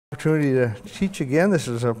Opportunity to teach again. This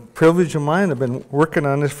is a privilege of mine. I've been working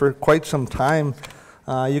on this for quite some time.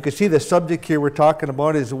 You can see the subject here we're talking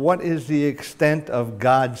about is what is the extent of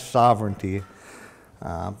God's sovereignty.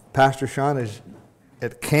 Pastor Sean is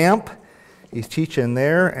at camp. He's teaching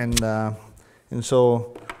there, and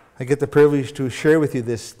so I get the privilege to share with you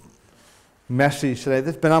this message today.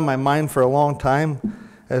 That's been on my mind for a long time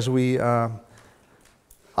as we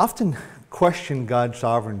often question God's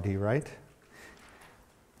sovereignty, right?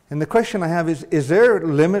 And the question I have is there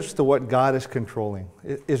limits to what God is controlling?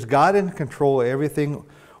 Is God in control of everything?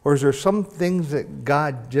 Or is there some things that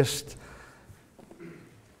God just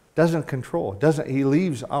doesn't control? He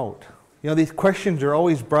leaves out. You know, these questions are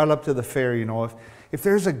always brought up to the fair, you know. If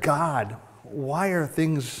there's a God, why are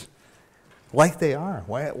things like they are?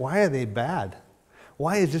 Why are they bad?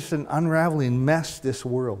 Why is this an unraveling mess, this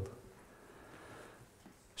world?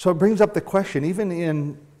 So it brings up the question, even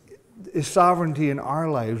in is sovereignty in our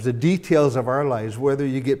lives, the details of our lives, whether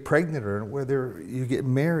you get pregnant or whether you get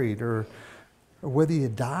married or whether you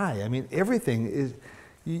die. I mean, everything is,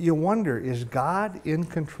 you wonder, is God in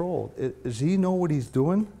control? Does He know what He's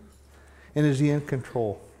doing? And is He in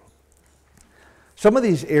control? Some of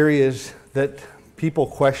these areas that people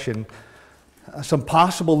question, some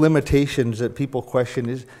possible limitations that people question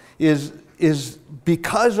is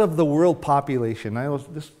because of the world population. I know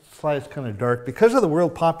this slide is kind of dark. Because of the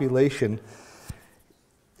world population,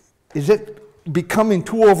 is it becoming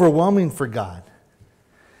too overwhelming for God?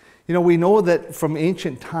 You know, we know that from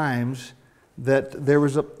ancient times that there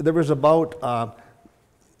was about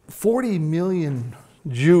 40 million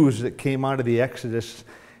Jews that came out of the Exodus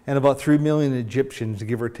and about 3 million Egyptians,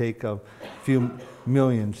 give or take a few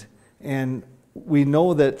millions. And we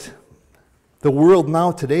know that the world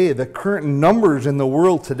now today, the current numbers in the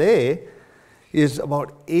world today is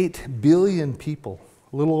about 8 billion people,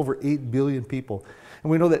 a little over 8 billion people. And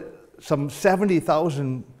we know that some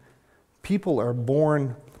 70,000 people are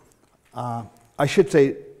born, I should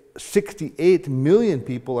say 68 million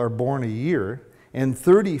people are born a year, and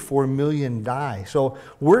 34 million die. So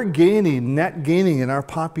we're net gaining in our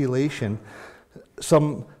population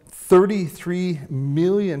some 33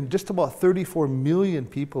 million, just about 34 million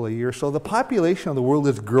people a year. So the population of the world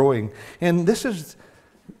is growing. And this is,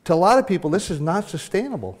 to a lot of people, this is not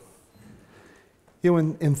sustainable. You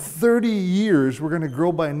know, in 30 years, we're going to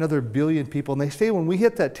grow by another billion people. And they say when we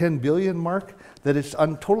hit that 10 billion mark, that it's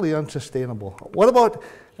totally unsustainable. What about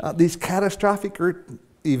these catastrophic earth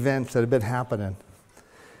events that have been happening?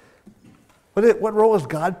 What role is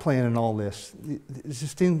God playing in all this? It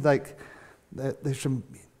just seems like that there's some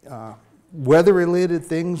weather-related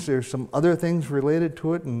things, there's some other things related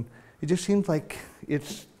to it, and it just seems like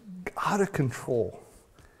it's out of control.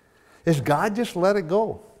 Is God just let it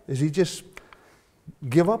go? Is He just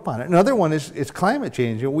give up on it? Another one is climate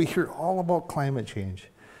change. You know, we hear all about climate change.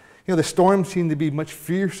 You know, the storms seem to be much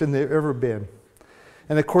fiercer than they've ever been.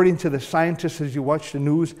 And according to the scientists, as you watch the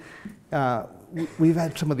news, we've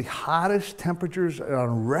had some of the hottest temperatures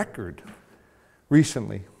on record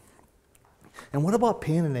recently. And what about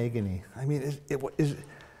pain and agony? I mean,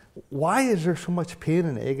 why is there so much pain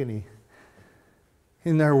and agony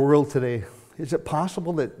in our world today? Is it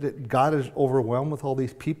possible that God is overwhelmed with all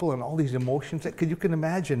these people and all these emotions? Because you can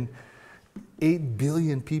imagine 8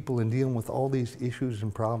 billion people and dealing with all these issues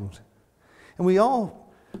and problems. And we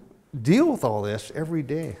all deal with all this every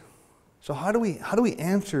day. So how do we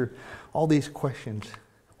answer all these questions?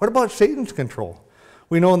 What about Satan's control?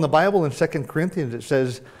 We know in the Bible in 2 Corinthians it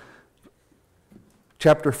says,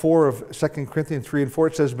 chapter 4 of 2 Corinthians 3 and 4,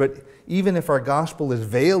 it says, but even if our gospel is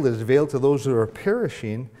veiled, it is veiled to those who are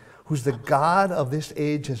perishing, whose the God of this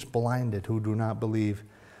age has blinded, who do not believe,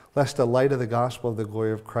 lest the light of the gospel of the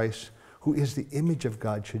glory of Christ, who is the image of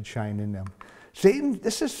God, should shine in them.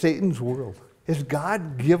 This is Satan's world. Is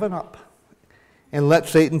God given up and let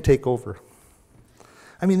Satan take over?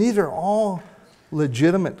 I mean, these are all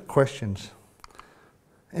legitimate questions.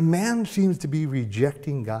 And man seems to be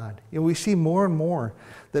rejecting God. You know, we see more and more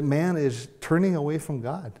that man is turning away from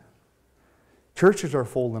God. Churches are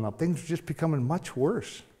folding up. Things are just becoming much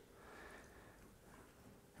worse.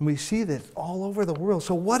 And we see that all over the world.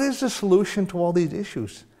 So what is the solution to all these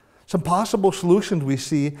issues? Some possible solutions we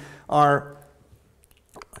see are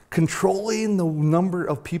controlling the number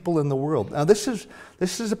of people in the world. Now this is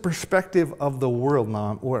a perspective of the world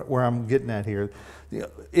now, where I'm getting at here. You know,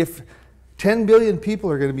 if 10 billion people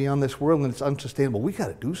are going to be on this world and it's unsustainable, we got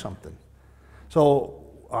to do something. So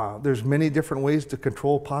there's many different ways to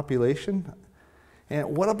control population.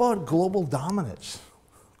 And what about global dominance?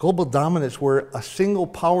 Global dominance, where a single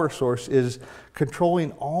power source is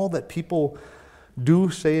controlling all that people do,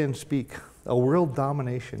 say, and speak. a world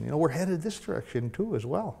domination. We're headed this direction too as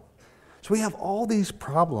well. So we have all these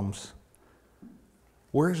problems.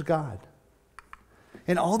 Where's God?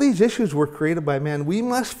 And all these issues were created by man. We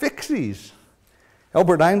must fix these.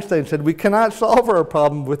 Albert Einstein said, we cannot solve our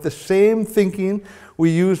problem with the same thinking we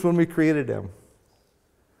used when we created them.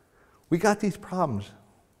 We got these problems.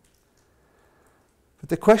 But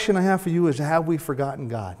the question I have for you is, have we forgotten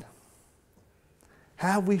God?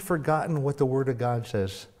 Have we forgotten what the Word of God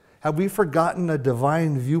says? Have we forgotten a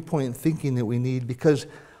divine viewpoint thinking that we need? Because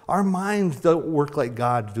our minds don't work like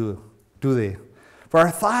God do they? For our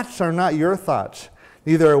thoughts are not your thoughts,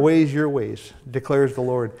 neither are ways your ways, declares the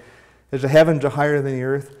Lord. As the heavens are higher than the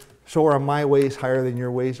earth, so are my ways higher than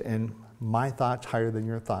your ways, and my thoughts higher than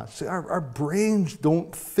your thoughts. See, our brains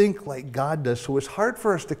don't think like God does, so it's hard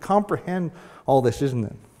for us to comprehend all this, isn't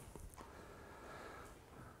it?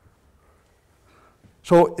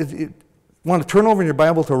 So want to turn over in your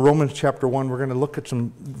Bible to Romans chapter 1. We're going to look at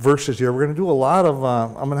some verses here. We're going to do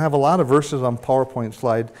I'm going to have a lot of verses on PowerPoint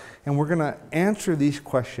slide, and we're going to answer these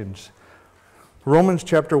questions. Romans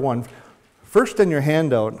chapter 1. First in your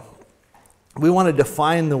handout, we want to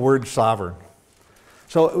define the word sovereign.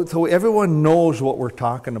 So everyone knows what we're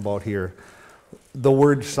talking about here. The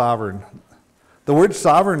word sovereign. The word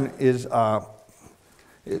sovereign is a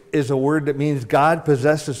word that means God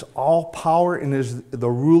possesses all power and is the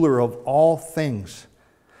ruler of all things.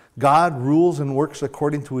 God rules and works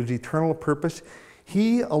according to his eternal purpose.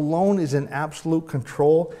 He alone is in absolute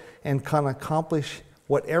control and can accomplish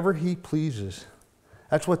whatever he pleases.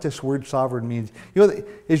 That's what this word sovereign means.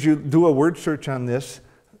 As you do a word search on this,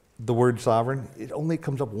 the word sovereign, it only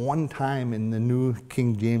comes up one time in the New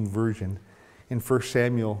King James Version, in 1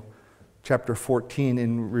 Samuel chapter 14,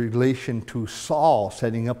 in relation to Saul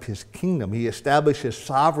setting up his kingdom. He established his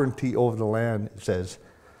sovereignty over the land, it says.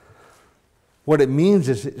 What it means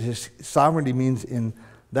is, his sovereignty means in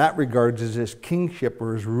that regards is his kingship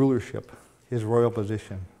or his rulership, his royal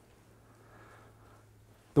position.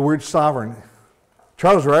 The word sovereign,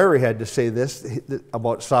 Charles Ryrie had to say this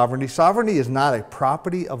about sovereignty. Sovereignty is not a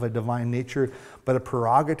property of a divine nature, but a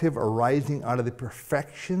prerogative arising out of the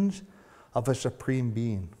perfections of a supreme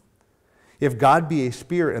being. If God be a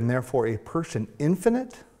spirit and therefore a person,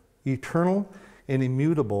 infinite, eternal, and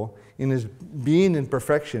immutable in his being and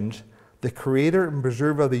perfections, the creator and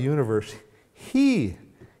preserver of the universe, he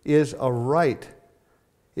is a right,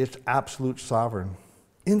 its absolute sovereign,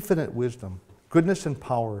 infinite wisdom, goodness and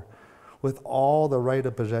power, with all the right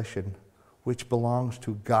of possession, which belongs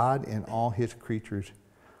to God and all his creatures,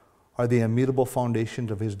 are the immutable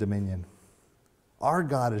foundations of his dominion. Our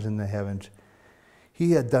God is in the heavens.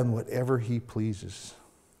 He had done whatever he pleases.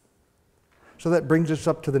 So that brings us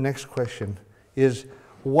up to the next question, is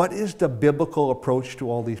what is the biblical approach to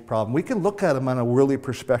all these problems? We can look at them on a worldly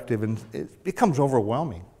perspective and it becomes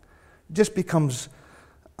overwhelming. It just becomes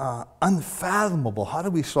unfathomable. How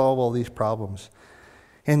do we solve all these problems?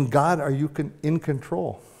 And God, are you in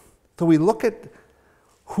control? So we look at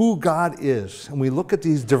who God is, and we look at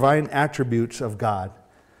these divine attributes of God.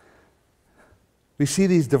 We see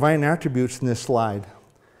these divine attributes in this slide.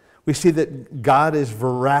 We see that God is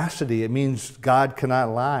veracity. It means God cannot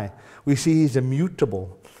lie. We see he's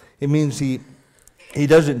immutable. It means he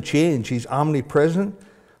doesn't change. He's omnipresent,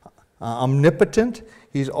 omnipotent.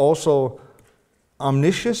 He's also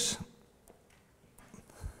omniscient.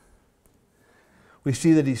 We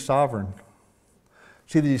see that he's sovereign.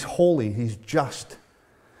 See that he's holy, he's just,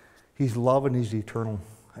 he's love, and he's eternal.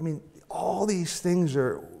 I mean, all these things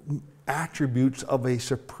are attributes of a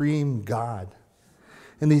supreme God.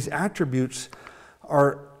 And these attributes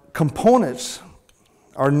are components,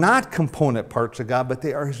 are not component parts of God, but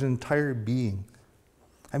they are his entire being.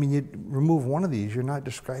 I mean, you remove one of these, you're not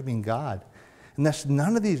describing God. And thus,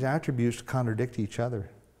 none of these attributes contradict each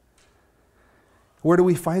other. Where do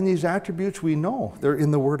we find these attributes? We know they're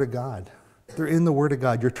in the Word of God. They're in the Word of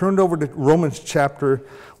God. You're turned over to Romans chapter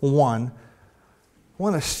 1. We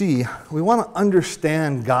want to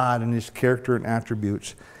understand God and his character and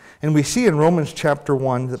attributes. And we see in Romans chapter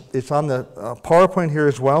 1, it's on the PowerPoint here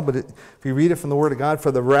as well, but if you read it from the Word of God,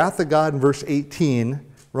 for the wrath of God in verse 18,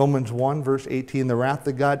 Romans 1 verse 18, the wrath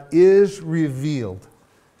of God is revealed.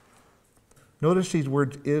 Notice these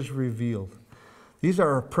words, is revealed. These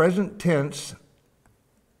are a present tense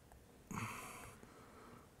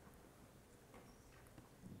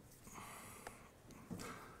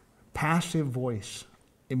passive voice.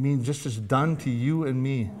 It means this is done to you and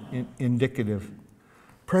me, indicative.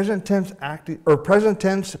 Present tense active, or present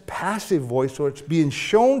tense passive voice, so it's being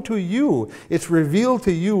shown to you, it's revealed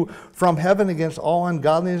to you from heaven against all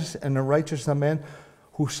ungodliness and unrighteousness of men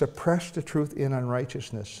who suppress the truth in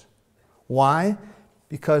unrighteousness. Why?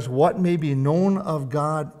 Because what may be known of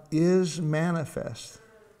God is manifest.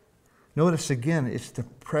 Notice again, it's the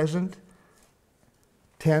present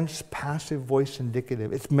tense, passive voice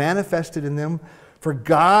indicative. It's manifested in them, for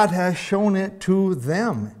God has shown it to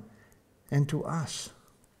them and to us.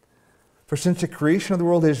 For since the creation of the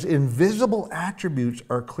world, his invisible attributes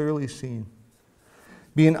are clearly seen,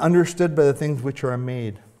 being understood by the things which are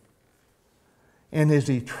made, and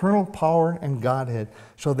his eternal power and Godhead,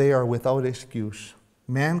 so they are without excuse.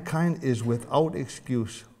 Mankind is without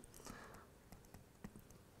excuse,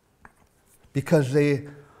 because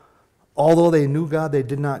although they knew God, they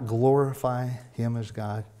did not glorify him as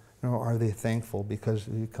God, nor are they thankful, because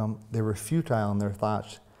they were futile in their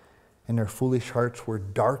thoughts, and their foolish hearts were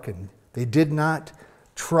darkened. They did not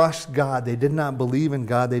trust God. They did not believe in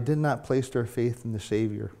God. They did not place their faith in the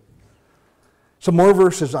Savior. Some more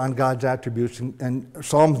verses on God's attributes. And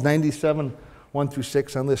Psalms 97, 1 through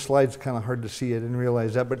 6. On this slide, it's kind of hard to see. I didn't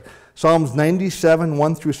realize that. But Psalms 97,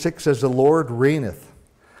 1 through 6 says, "The Lord reigneth.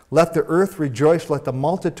 Let the earth rejoice. Let the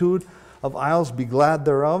multitude of isles be glad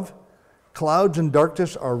thereof. Clouds and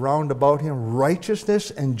darkness are round about him.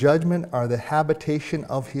 Righteousness and judgment are the habitation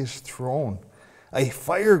of his throne. A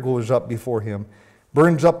fire goes up before him,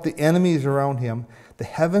 burns up the enemies around him. The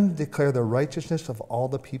heavens declare the righteousness of all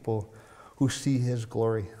the people who see his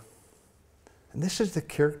glory." And this is the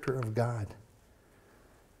character of God.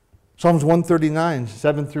 Psalms 139,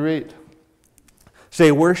 7 through 8.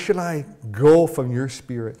 Say, "Where should I go from your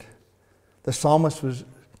spirit?" The psalmist was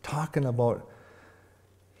talking about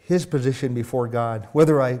his position before God.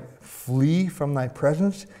 "Whether I flee from thy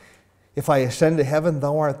presence, if I ascend to heaven,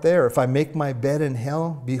 thou art there. If I make my bed in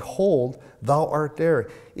hell, behold, thou art there.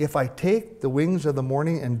 If I take the wings of the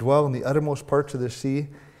morning and dwell in the uttermost parts of the sea,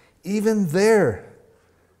 even there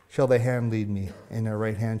shall thy hand lead me, and thy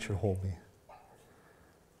right hand shall hold me."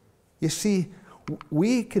 You see,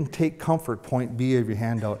 we can take comfort, point B of your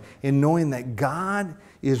handout, in knowing that God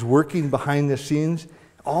is working behind the scenes,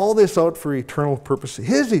 all this out for eternal purpose,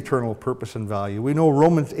 his eternal purpose and value. We know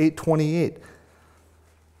Romans 8:28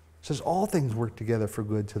 says all things work together for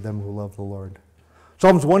good to them who love the Lord.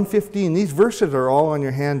 Psalms 115, these verses are all on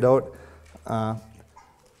your handout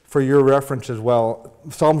for your reference as well.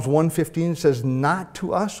 Psalms 115 says, "Not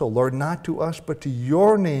to us, O Lord, not to us, but to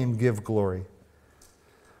your name give glory.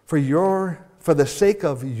 For the sake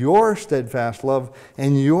of your steadfast love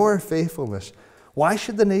and your faithfulness. Why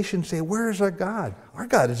should the nations say, where is our God? Our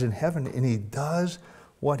God is in heaven, and he does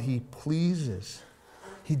what he pleases."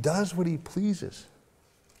 He does what he pleases.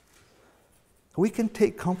 We can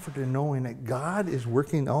take comfort in knowing that God is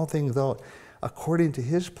working all things out according to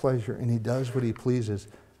his pleasure, and he does what he pleases.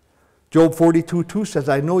 Job 42:2 says,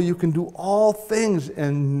 "I know you can do all things,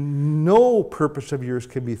 and no purpose of yours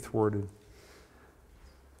can be thwarted."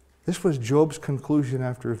 This was Job's conclusion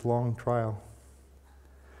after his long trial.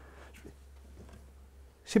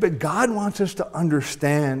 See, but God wants us to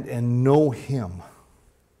understand and know him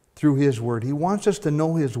through his word. He wants us to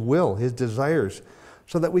know his will, his desires,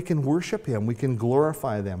 so that we can worship him, we can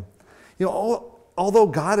glorify them. You know, although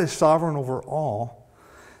God is sovereign over all,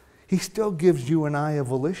 he still gives you and I a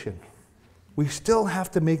volition. We still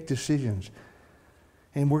have to make decisions.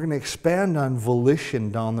 And we're going to expand on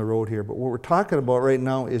volition down the road here. But what we're talking about right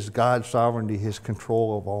now is God's sovereignty, his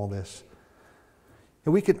control of all this.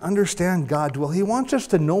 And we can understand God's will. He wants us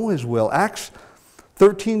to know his will. Acts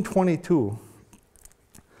 13:22.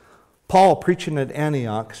 Paul, preaching at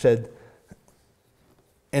Antioch, said,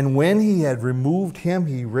 "And when he had removed him,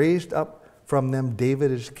 he raised up from them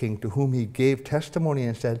David as king, to whom he gave testimony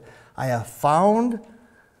and said, I have found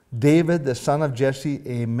David, the son of Jesse,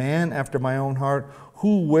 a man after my own heart,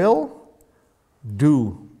 who will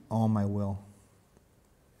do all my will."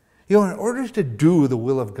 You know, in order to do the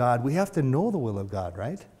will of God, we have to know the will of God,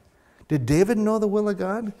 right? Did David know the will of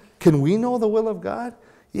God? Can we know the will of God?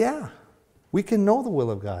 Yeah, we can know the will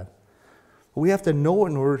of God. But we have to know it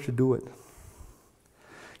in order to do it.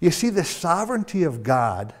 You see, the sovereignty of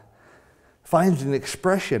God finds an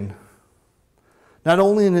expression not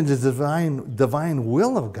only in the divine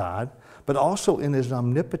will of God, but also in his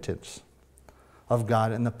omnipotence of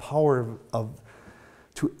God and the power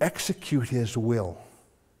to execute his will.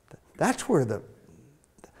 That's where the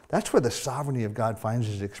sovereignty of God finds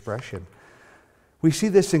its expression. We see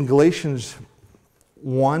this in Galatians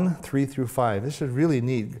 1, 3 through 5. This is really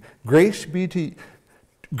neat. Grace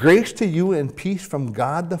to you and peace from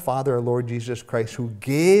God the Father, our Lord Jesus Christ, who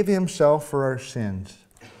gave himself for our sins.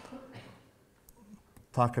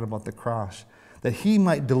 Talking about the cross. That he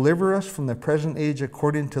might deliver us from the present age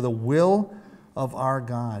according to the will of our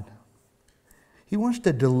God. He wants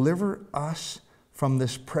to deliver us from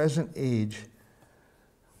this present age.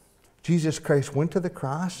 Jesus Christ went to the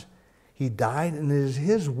cross, he died, and it is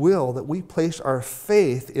his will that we place our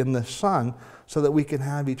faith in the Son so that we can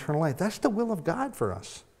have eternal life. That's the will of God for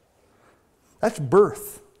us. That's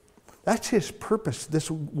birth. That's his purpose.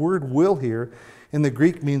 This word will here in the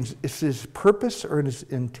Greek means it's his purpose or his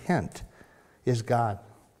intent is God.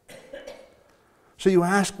 So you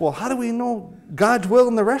ask, well, how do we know God's will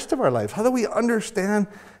in the rest of our lives? How do we understand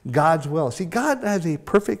God's will? See, God has a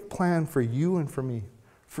perfect plan for you and for me,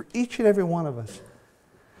 for each and every one of us.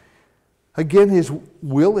 Again, his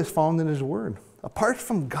will is found in his word. Apart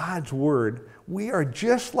from God's word, we are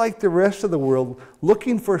just like the rest of the world,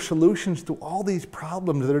 looking for solutions to all these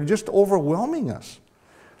problems that are just overwhelming us,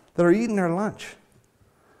 that are eating our lunch.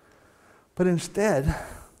 But instead,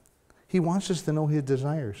 he wants us to know his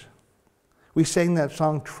desires. We sang that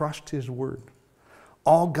song, Trust His Word.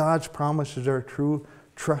 All God's promises are true.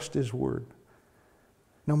 Trust His Word.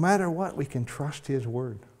 No matter what, we can trust His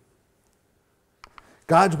Word.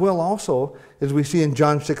 God's will also, as we see in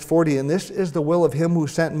John 6:40, and this is the will of him who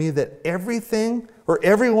sent me, that everything or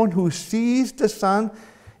everyone who sees the Son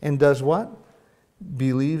and does what?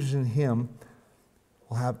 Believes in him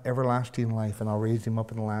will have everlasting life, and I'll raise him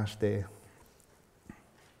up in the last day.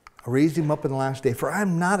 I'll raise him up in the last day. For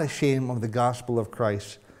I'm not ashamed of the gospel of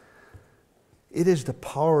Christ. It is the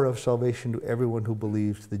power of salvation to everyone who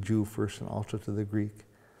believes, the Jew first and also to the Greek.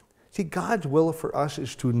 See, God's will for us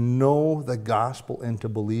is to know the gospel and to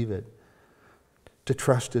believe it, to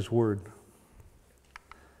trust his word.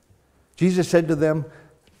 Jesus said to them,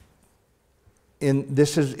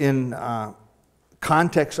 this is in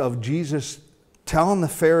context of Jesus telling the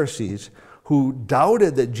Pharisees who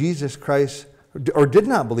doubted that Jesus Christ, or did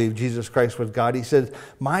not believe Jesus Christ was God, he said,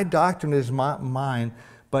 my doctrine is not mine,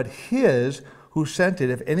 but his who sent it,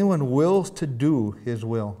 if anyone wills to do his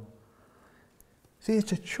will. See,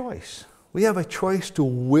 it's a choice. We have a choice to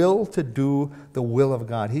will to do the will of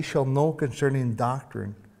God. He shall know concerning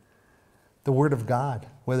doctrine, the word of God,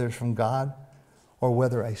 whether it's from God or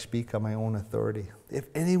whether I speak on my own authority. If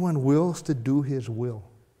anyone wills to do his will,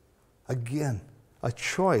 again, a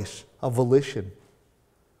choice, a volition,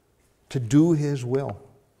 to do his will.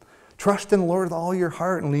 Trust in the Lord with all your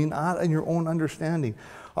heart and lean not on your own understanding.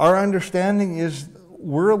 Our understanding is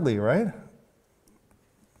worldly, right?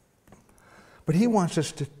 But he wants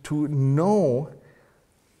us to know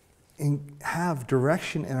and have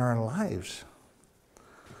direction in our lives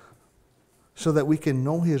so that we can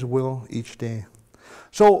know his will each day.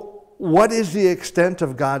 So what is the extent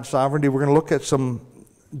of God's sovereignty? We're going to look at some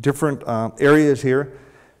different areas here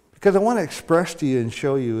because I want to express to you and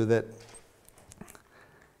show you that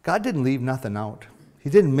God didn't leave nothing out. He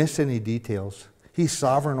didn't miss any details. He's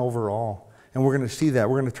sovereign over all. And we're going to see that.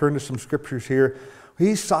 We're going to turn to some scriptures here.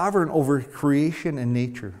 He's sovereign over creation and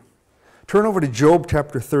nature. Turn over to Job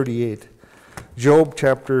chapter 38. Job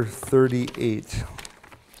chapter 38.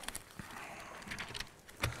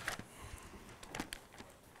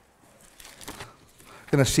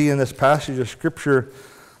 Going to see in this passage of scripture,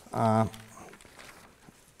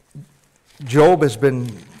 Job has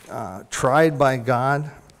been tried by God,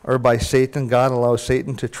 or by Satan. God allows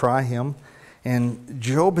Satan to try him. And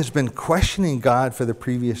Job has been questioning God for the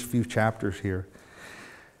previous few chapters here.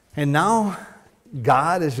 And now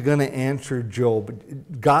God is going to answer Job.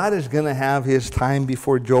 God is going to have his time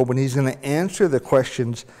before Job, and he's going to answer the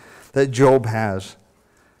questions that Job has.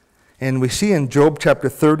 And we see in Job chapter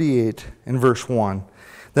 38 and verse 1,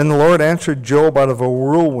 then the Lord answered Job out of a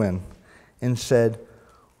whirlwind and said,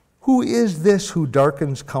 who is this who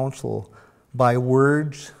darkens counsel by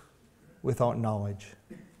words without knowledge?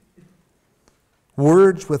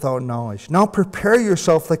 Words without knowledge. Now prepare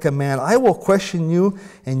yourself like a man. I will question you,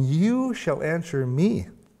 and you shall answer me.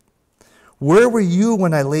 Where were you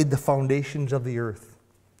when I laid the foundations of the earth?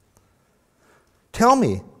 Tell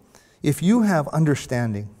me, if you have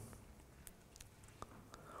understanding.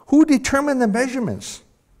 Who determined the measurements?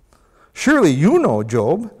 Surely you know,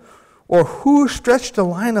 Job. Or who stretched a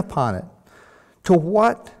line upon it? To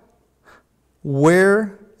what?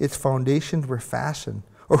 Where its foundations were fastened?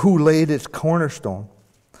 Or who laid its cornerstone?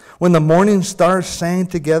 When the morning stars sang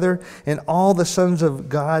together and all the sons of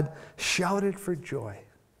God shouted for joy,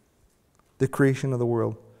 the creation of the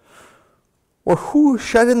world. Or who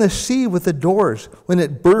shut in the sea with the doors when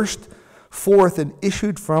it burst forth and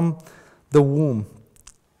issued from the womb?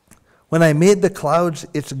 When I made the clouds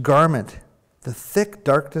its garment, the thick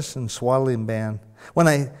darkness and swaddling band. When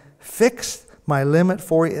I fixed my limit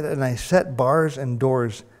for it and I set bars and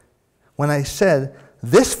doors. When I said,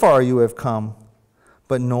 this far you have come,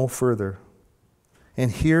 but no further.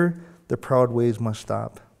 And here the proud ways must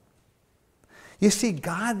stop. You see,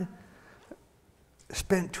 God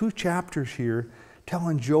spent 2 chapters here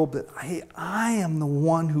telling Job that I am the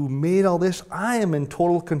one who made all this. I am in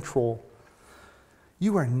total control.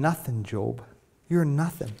 You are nothing, Job. You're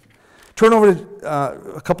nothing. Turn over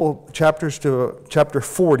to a couple chapters to chapter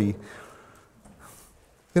 40. You're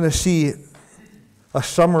going to see a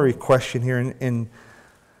summary question here in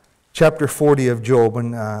chapter 40 of Job.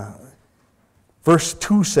 And verse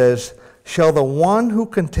 2 says, shall the one who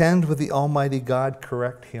contends with the Almighty God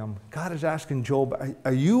correct him? God is asking Job,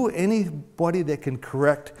 are you anybody that can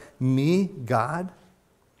correct me, God?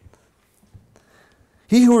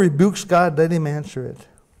 He who rebukes God, let him answer it.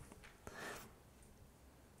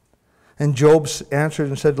 And Job answered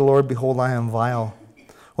and said to the Lord, behold, I am vile.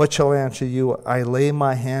 What shall I answer you? I lay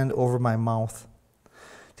my hand over my mouth.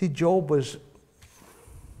 See, Job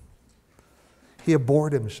he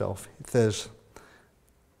abhorred himself, it says,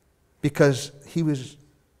 because he was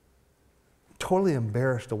totally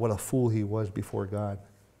embarrassed of what a fool he was before God.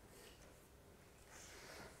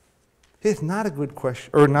 It's not a good question,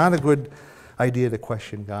 or not a good idea to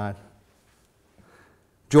question God.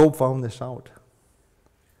 Job found this out.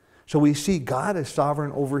 So we see God is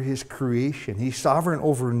sovereign over his creation. He's sovereign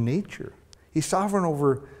over nature. He's sovereign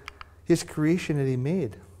over his creation that he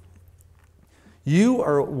made. You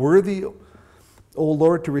are worthy, O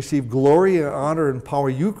Lord, to receive glory and honor and power.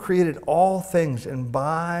 You created all things, and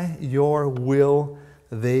by your will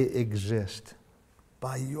they exist.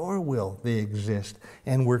 By your will they exist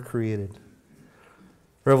and were created.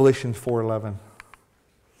 Revelation 4:11.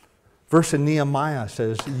 Verse in Nehemiah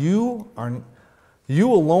says, You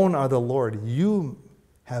alone are the Lord. You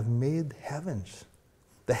have made heavens,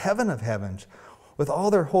 the heaven of heavens, with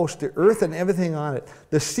all their hosts, the earth and everything on it,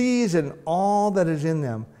 the seas and all that is in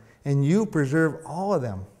them, and you preserve all of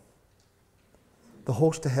them. The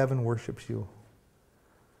host of heaven worships you.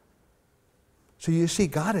 So you see,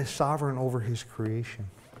 God is sovereign over his creation,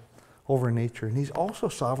 over nature, and he's also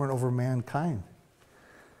sovereign over mankind.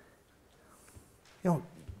 You know,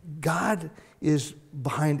 God is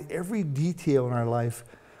behind every detail in our life,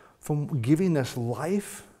 from giving us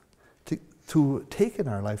life to taking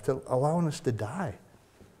our life, to allowing us to die.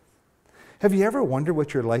 Have you ever wondered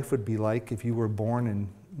what your life would be like if you were born in,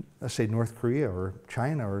 let's say, North Korea or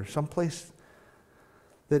China or someplace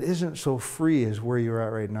that isn't so free as where you're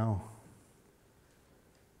at right now?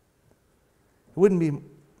 It wouldn't be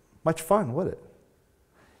much fun, would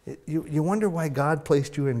it? You wonder why God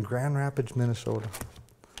placed you in Grand Rapids, Minnesota.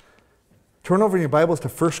 Turn over in your Bibles to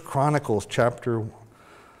 1 Chronicles chapter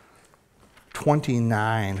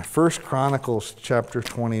 29. 1 Chronicles chapter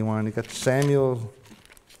 21. You got Samuel,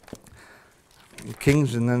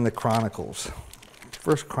 Kings, and then the Chronicles.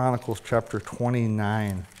 1 Chronicles chapter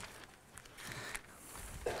 29.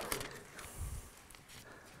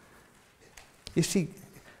 You see,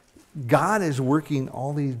 God is working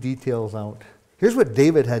all these details out. Here's what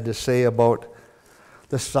David had to say about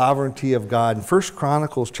the sovereignty of God. In 1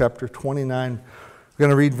 Chronicles chapter 29, we're going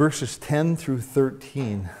to read verses 10 through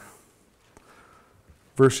 13.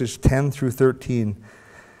 Verses 10 through 13.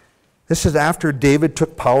 This is after David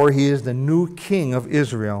took power. He is the new king of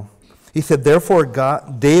Israel. He said, therefore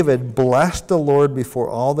David blessed the Lord before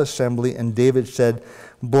all the assembly, and David said,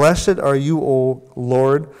 blessed are you, O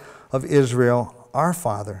Lord of Israel, our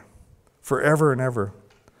Father, forever and ever.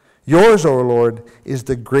 Yours, O Lord, is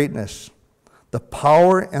the greatness, the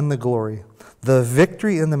power and the glory, the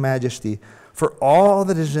victory and the majesty, for all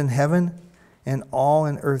that is in heaven and all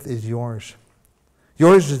in earth is yours.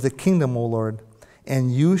 Yours is the kingdom, O Lord,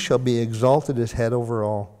 and you shall be exalted as head over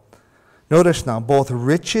all. Notice now, both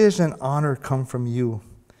riches and honor come from you.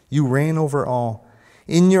 You reign over all.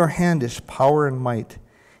 In your hand is power and might.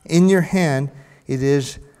 In your hand it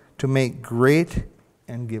is to make great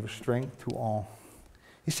and give strength to all.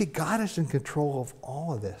 You see, God is in control of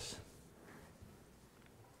all of this.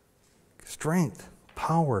 Strength,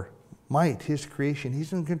 power, might, his creation.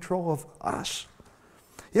 He's in control of us.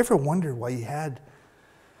 You ever wonder why you had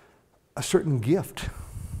a certain gift?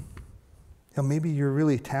 You know, maybe you're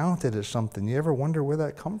really talented at something. You ever wonder where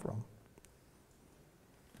that come from?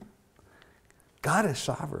 God is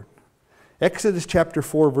sovereign. Exodus chapter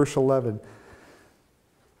 4, verse 11.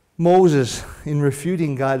 Moses, in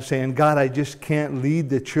refuting God, saying, God, I just can't lead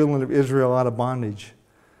the children of Israel out of bondage.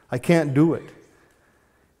 I can't do it.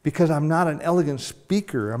 Because I'm not an elegant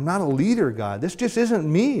speaker. I'm not a leader, God. This just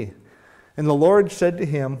isn't me. And the Lord said to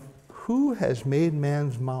him, who has made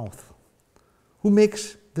man's mouth? Who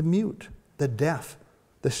makes the mute, the deaf,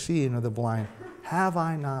 the seeing, or the blind? Have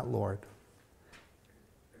I not, Lord?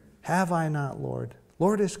 Have I not, Lord?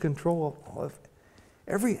 Lord is control of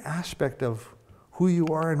every aspect of who you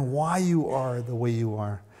are and why you are the way you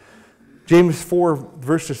are. James 4,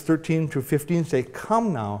 verses 13 to 15 say,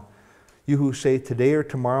 "Come now, you who say today or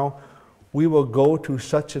tomorrow, we will go to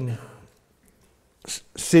such a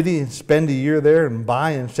city and spend a year there and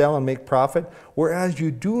buy and sell and make profit, whereas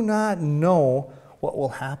you do not know what will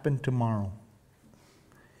happen tomorrow."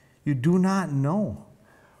 You do not know.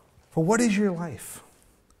 For what is your life?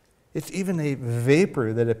 It's even a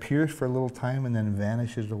vapor that appears for a little time and then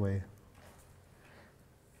vanishes away.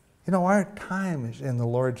 You know, our time is in the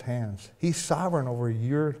Lord's hands. He's sovereign over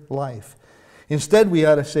your life. Instead, we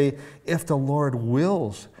ought to say, if the Lord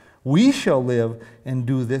wills, we shall live and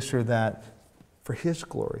do this or that for His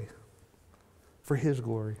glory. For His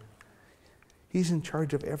glory. He's in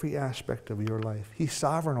charge of every aspect of your life. He's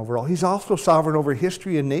sovereign over all. He's also sovereign over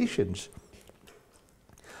history and nations.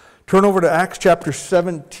 Turn over to Acts chapter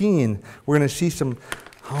 17. We're going to see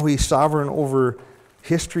how He's sovereign over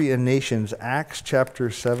history and nations. Acts chapter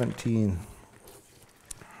 17.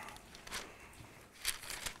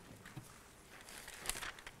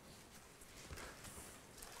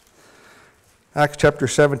 Acts chapter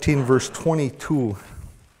 17, verse 22.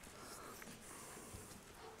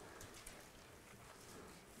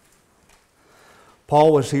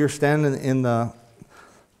 Paul was here standing in the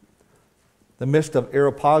midst of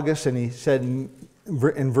Areopagus, and he said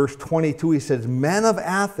in verse 22, he says, "Men of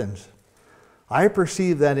Athens, I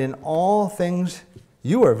perceive that in all things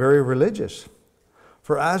you are very religious.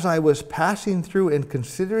 For as I was passing through and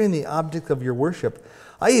considering the object of your worship,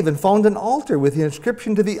 I even found an altar with the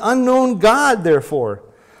inscription, 'To the unknown God, therefore,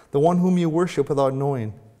 the one whom you worship without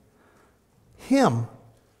knowing. Him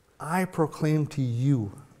I proclaim to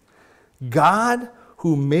you, God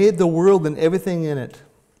who made the world and everything in it,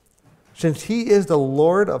 since He is the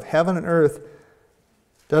Lord of heaven and earth,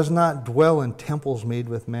 does not dwell in temples made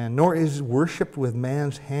with man, nor is worshipped with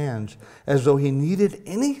man's hands, as though He needed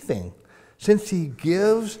anything, since He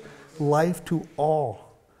gives life to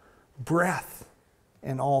all, breath,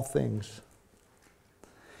 and all things.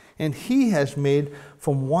 And He has made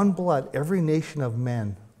from one blood every nation of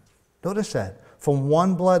men." Notice that. "From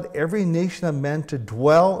one blood every nation of men to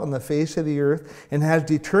dwell on the face of the earth, and has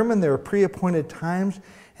determined their pre-appointed times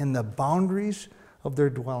and the boundaries of their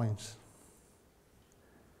dwellings."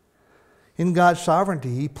 In God's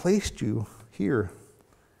sovereignty, He placed you here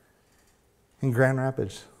in Grand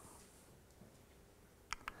Rapids.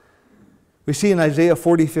 We see in Isaiah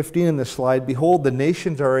 40:15 in this slide, "Behold, the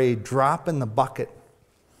nations are a drop in the bucket.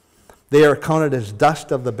 They are counted as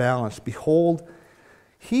dust of the balance. Behold,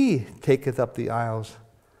 He taketh up the isles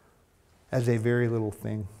as a very little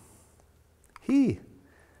thing." He.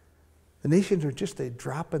 The nations are just a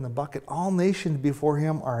drop in the bucket. All nations before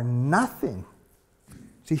Him are nothing.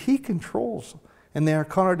 See, He controls, and they are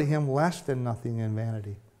counted to Him less than nothing in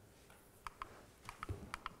vanity.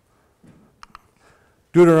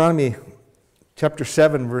 Deuteronomy chapter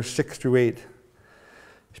 7, verse 6 through 8,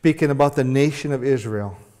 speaking about the nation of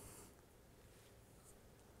Israel.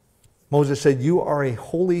 Moses said, "You are a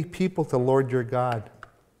holy people to the Lord your God.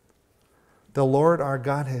 The Lord our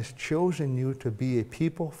God has chosen you to be a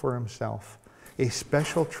people for Himself, a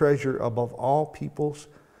special treasure above all peoples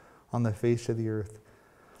on the face of the earth.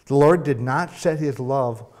 The Lord did not set His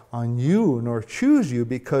love on you, nor choose you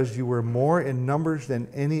because you were more in numbers than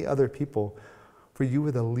any other people, for you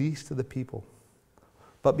were the least of the people.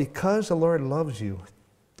 But because the Lord loves you,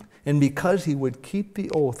 and because He would keep the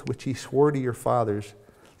oath which He swore to your fathers,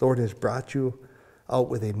 the Lord has brought you out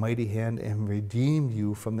with a mighty hand and redeemed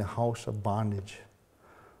you from the house of bondage,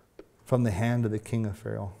 from the hand of the king of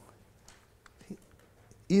Pharaoh."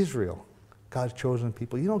 Israel, God's chosen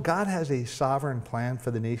people. You know, God has a sovereign plan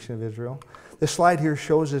for the nation of Israel. The slide here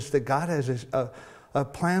shows us that God has a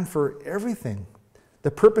plan for everything.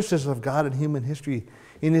 The purposes of God in human history,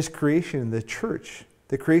 in His creation, the church,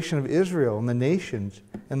 the creation of Israel and the nations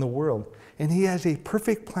and the world. And He has a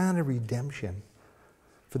perfect plan of redemption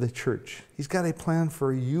for the church. He's got a plan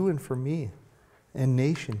for you and for me and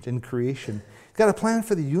nations and creation. He's got a plan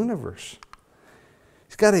for the universe.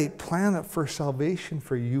 He's got a plan for salvation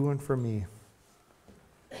for you and for me.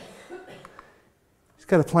 He's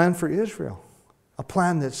got a plan for Israel, a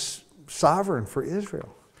plan that's sovereign for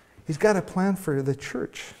Israel. He's got a plan for the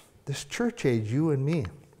church, this church age, you and me.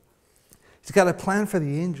 He's got a plan for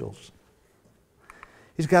the angels.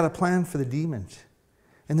 He's got a plan for the demons.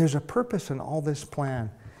 And there's a purpose in all this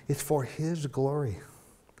plan. It's for His glory.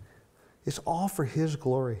 It's all for His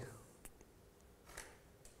glory.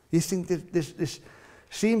 You think this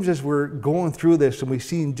seems, as we're going through this and we've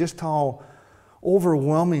seen just how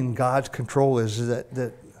overwhelming God's control is,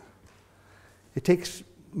 that it takes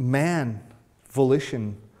man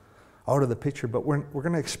volition out of the picture. But we're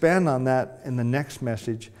going to expand on that in the next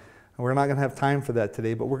message. And we're not going to have time for that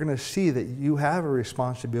today, but we're going to see that you have a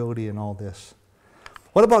responsibility in all this.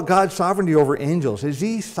 What about God's sovereignty over angels? Is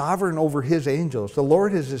he sovereign over his angels? The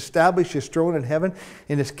Lord has established his throne in heaven,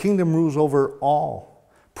 and his kingdom rules over all.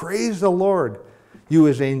 Praise the Lord, you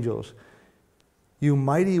his angels, you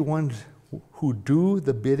mighty ones who do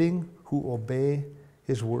the bidding, who obey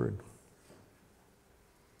his word.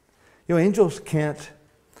 You know, angels can't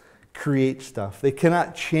create stuff. They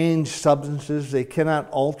cannot change substances. They cannot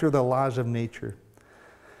alter the laws of nature.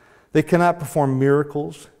 They cannot perform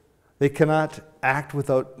miracles. They cannot act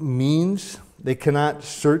without means. They cannot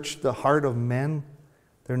search the heart of men.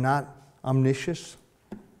 They're not omniscient.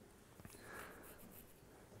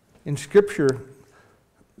 In Scripture,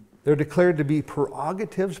 they're declared to be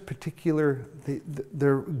prerogatives,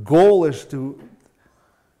 their goal is to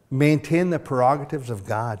maintain the prerogatives of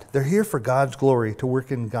God. They're here for God's glory, to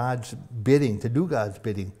work in God's bidding, to do God's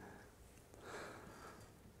bidding.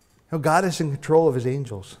 You know, God is in control of his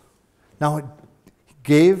angels. Now, he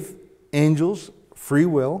gave angels free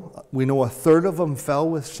will. We know a third of them fell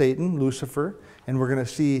with Satan, Lucifer, and we're going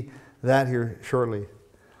to see that here shortly.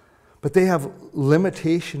 But they have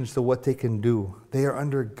limitations to what they can do. They are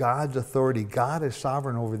under God's authority. God is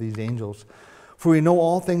sovereign over these angels. For we know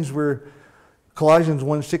all things were, Colossians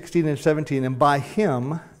 1:16 and 17, and by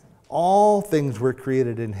him all things were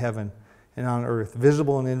created in heaven and on earth,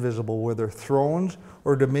 visible and invisible, whether thrones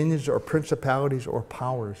or dominions or principalities or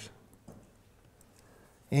powers.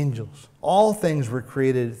 Angels. All things were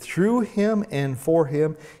created through him and for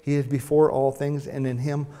him. He is before all things, and in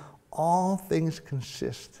him all things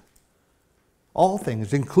consist. All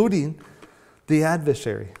things, including the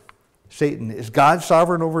adversary, Satan. Is God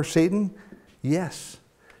sovereign over Satan? Yes.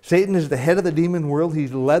 Satan is the head of the demon world. He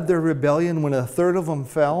led their rebellion when a third of them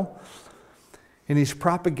fell. And he's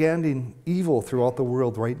propagating evil throughout the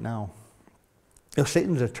world right now. You know,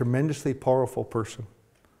 Satan's a tremendously powerful person.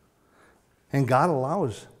 And God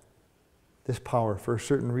allows this power for a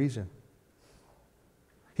certain reason.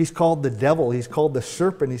 He's called the devil. He's called the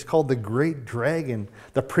serpent. He's called the great dragon,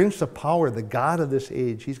 the prince of power, the God of this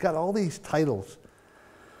age. He's got all these titles.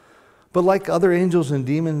 But like other angels and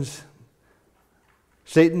demons,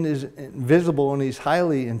 Satan is invisible and he's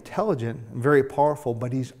highly intelligent and very powerful,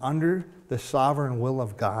 but he's under the sovereign will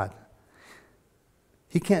of God.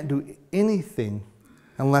 He can't do anything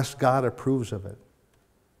unless God approves of it.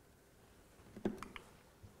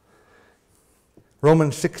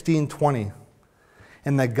 Romans 16:20.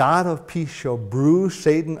 And the God of peace shall bruise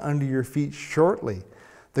Satan under your feet shortly.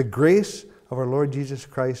 The grace of our Lord Jesus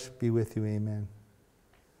Christ be with you. Amen.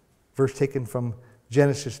 Verse taken from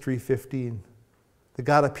Genesis 3:15. The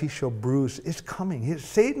God of peace shall bruise. It's coming.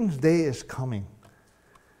 Satan's day is coming,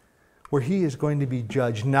 where he is going to be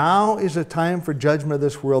judged. Now is the time for judgment of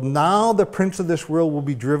this world. Now the prince of this world will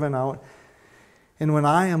be driven out. And when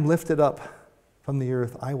I am lifted up from the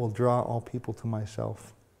earth, I will draw all people to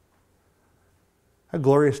myself. A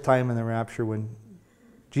glorious time in the rapture when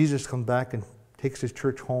Jesus comes back and takes his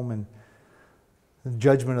church home and the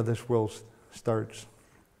judgment of this world starts.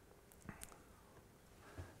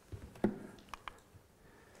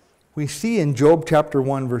 We see in Job chapter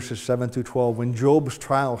 1, verses 7 through 12, when Job's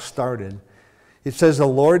trial started, it says, the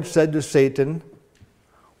Lord said to Satan,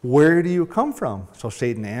 where do you come from? So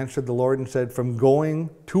Satan answered the Lord and said, from going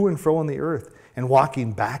to and fro on the earth and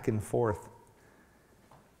walking back and forth.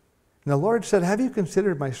 And the Lord said, have you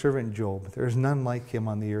considered my servant Job? There is none like him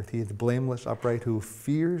on the earth. He is blameless, upright, who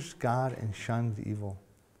fears God and shuns evil.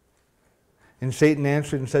 And Satan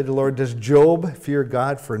answered and said to the Lord, does Job fear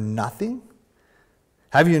God for nothing?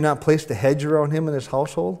 Have you not placed a hedge around him and his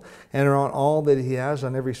household and around all that he has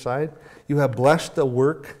on every side? You have blessed the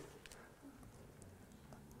work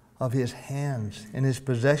of his hands, and his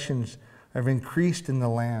possessions have increased in the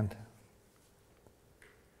land.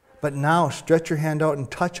 But now stretch your hand out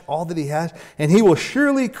and touch all that he has, and he will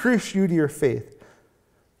surely crush you to your faith.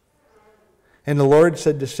 And the Lord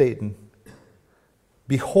said to Satan,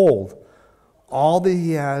 behold, all that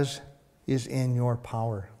he has is in your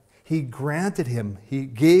power. He granted him, he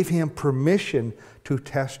gave him permission to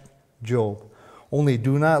test Job. Only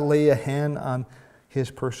do not lay a hand on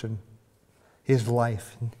his person, his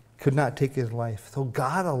life. He could not take his life. So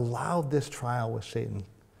God allowed this trial with Satan.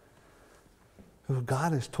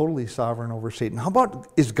 God is totally sovereign over Satan. How about,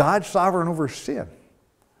 is God sovereign over sin?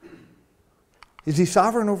 Is he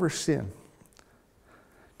sovereign over sin?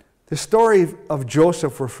 The story of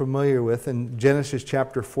Joseph we're familiar with in Genesis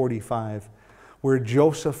chapter 45, where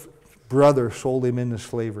Joseph's brother sold him into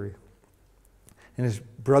slavery. And his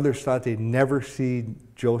brothers thought they'd never see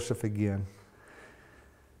Joseph again.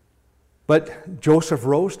 But Joseph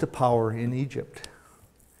rose to power in Egypt.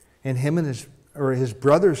 And him and his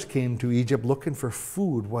brothers came to Egypt looking for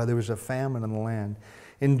food while there was a famine in the land.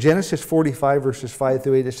 In Genesis 45, verses 5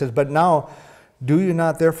 through 8, it says, "But now do you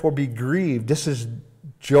not therefore be grieved." This is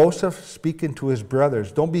Joseph speaking to his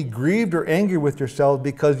brothers. "Don't be grieved or angry with yourselves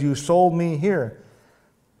because you sold me here.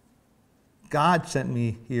 God sent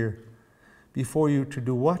me here before you to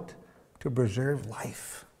do what? To preserve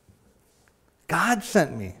life." God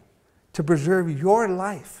sent me to preserve your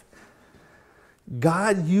life.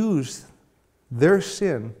 God used their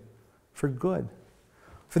sin for good.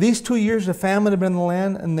 For these 2 years of famine have been in the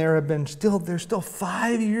land, and there's still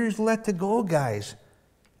 5 years left to go, guys,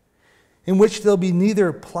 in which there'll be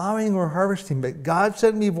neither plowing or harvesting. But God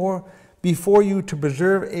sent me before you to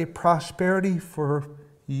preserve a prosperity for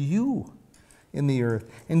you in the earth,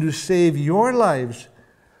 and to save your lives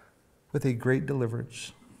with a great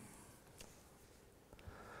deliverance.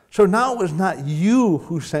 So now it was not you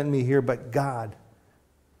who sent me here, but God.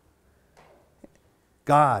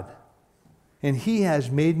 God. And he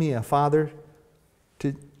has made me a father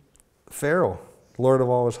to Pharaoh, Lord of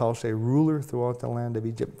all his house, a ruler throughout the land of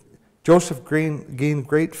Egypt. Joseph gained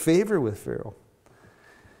great favor with Pharaoh.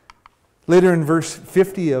 Later in verse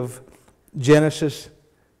 50 of Genesis,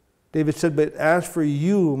 David said, "But as for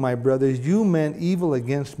you, my brothers, you meant evil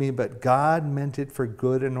against me, but God meant it for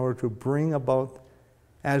good in order to bring about,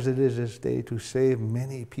 as it is this day, to save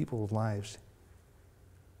many people's lives."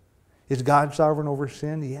 Is God sovereign over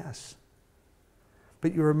sin? Yes.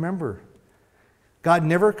 But you remember, God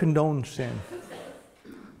never condones sin,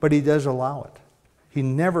 but he does allow it. He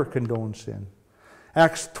never condones sin.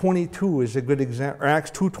 Acts 22 is a good example, or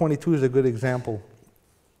Acts 2:22 is a good example.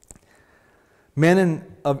 "Men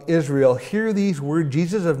of Israel, hear these words.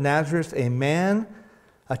 Jesus of Nazareth, a man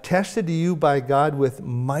attested to you by God with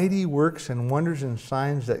mighty works and wonders and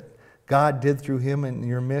signs that God did through him in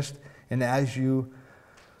your midst, and as you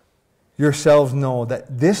yourselves know,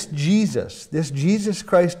 that this Jesus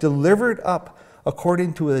Christ delivered up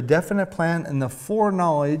according to the definite plan and the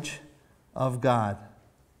foreknowledge of God."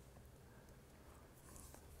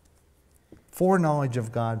 Foreknowledge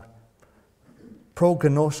of God.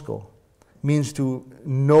 Prognosko means to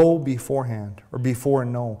know beforehand, or before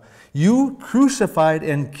know. "You crucified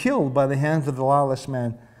and killed by the hands of the lawless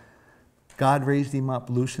man. God raised him up,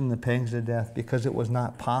 loosened the pangs of death, because it was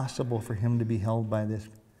not possible for him to be held by this."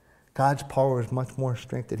 God's power is much more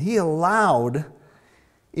strengthened. He allowed,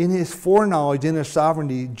 in his foreknowledge, in his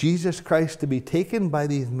sovereignty, Jesus Christ to be taken by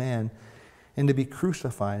these men and to be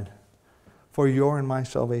crucified for your and my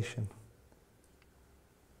salvation.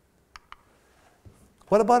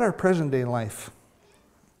 What about our present day life?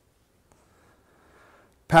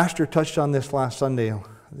 Pastor touched on this last Sunday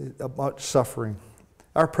about suffering.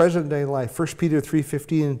 Our present day life. 1 Peter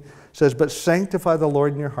 3:15 says, "But sanctify the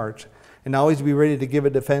Lord in your hearts, and always be ready to give a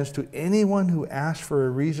defense to anyone who asks for a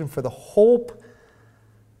reason for the hope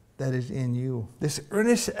that is in you." This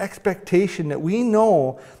earnest expectation that we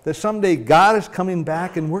know that someday God is coming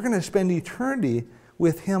back and we're going to spend eternity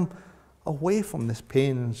with him away from this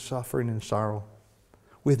pain and suffering and sorrow,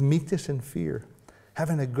 with meekness and fear,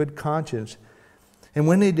 having a good conscience. "And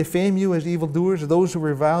when they defame you as evildoers, those who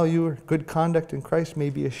revile your good conduct in Christ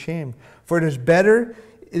may be ashamed. For it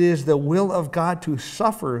is the will of God to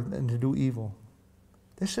suffer than to do evil."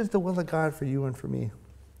 This is the will of God for you and for me.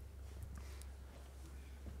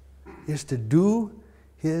 Is to do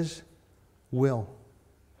his will.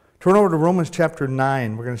 Turn over to Romans chapter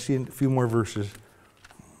 9. We're going to see a few more verses.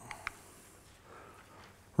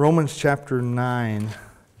 Romans chapter 9,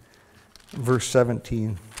 verse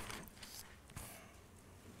 17.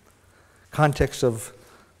 Context of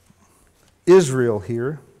Israel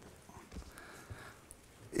here.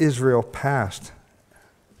 Israel past.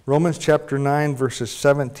 Romans chapter 9, verses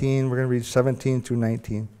 17. We're going to read 17 through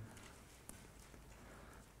 19.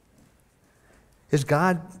 Is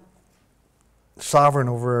God sovereign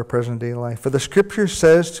over our present day life? "For the scripture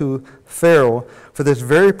says to Pharaoh, for this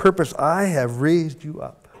very purpose I have raised you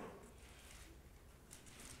up."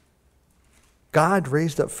 God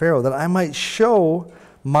raised up Pharaoh that I might show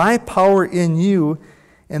my power in you,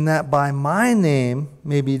 and that by my name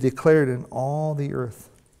may be declared in all the earth.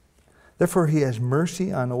 Therefore he has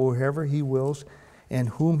mercy on whoever he wills, and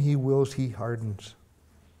whom he wills he hardens.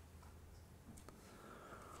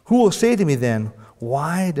 Who will say to me then,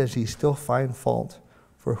 why does he still find fault?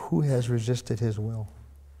 For who has resisted his will?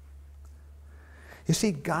 You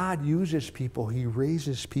see, God uses people. He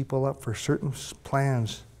raises people up for certain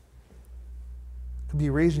plans. He'll be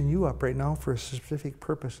raising you up right now for a specific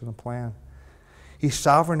purpose and a plan. He's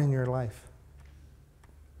sovereign in your life.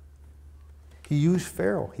 He used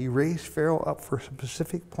Pharaoh. He raised Pharaoh up for a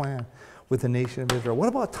specific plan with the nation of Israel. What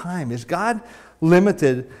about time? Is God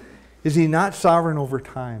limited? Is he not sovereign over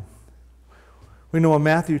time? We know in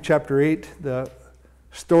Matthew chapter 8, the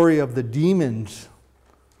story of the demons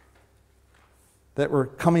that were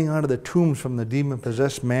coming out of the tombs from the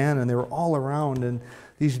demon-possessed man, and they were all around. And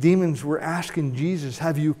these demons were asking Jesus,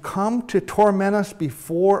 have you come to torment us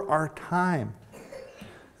before our time?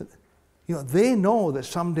 You know, they know that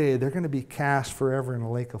someday they're going to be cast forever in a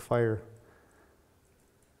lake of fire.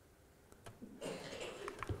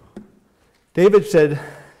 David said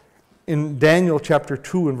in Daniel chapter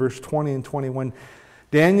 2 and verse 20 and 21,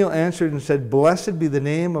 Daniel answered and said, blessed be the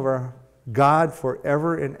name of our God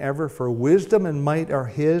forever and ever, for wisdom and might are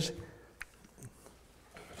his.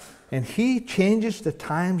 And he changes the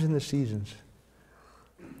times and the seasons.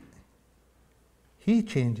 He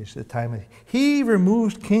changes the time. He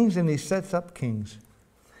removes kings and he sets up kings.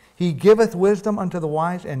 He giveth wisdom unto the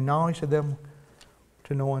wise and knowledge to them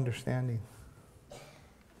to know understanding.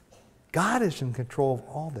 God is in control of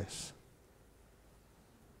all this.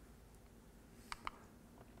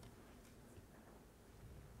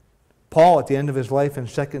 Paul, at the end of his life in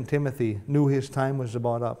 2 Timothy, knew his time was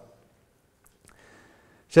about up.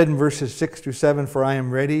 Said in verses 6 through 7, for I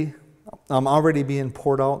am ready, I'm already being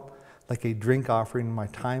poured out like a drink offering, and my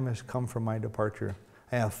time has come for my departure.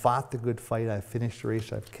 I have fought the good fight, I have finished the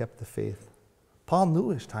race, I have kept the faith. Paul knew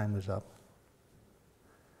his time was up.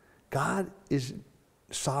 God is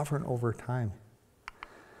sovereign over time.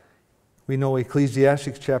 We know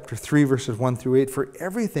Ecclesiastes chapter 3 verses 1 through 8, for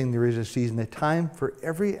everything there is a season, a time for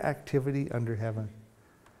every activity under heaven.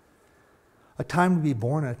 A time to be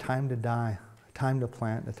born, a time to die, a time to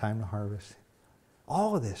plant, a time to harvest.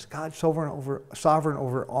 All of this, God's sovereign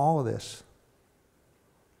over all of this.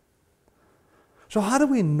 So how do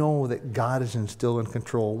we know that God is still in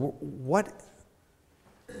control? What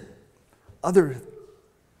other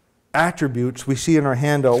attributes we see in our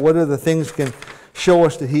handout, what are the things can show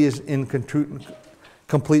us that he is in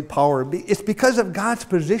complete power? It's because of God's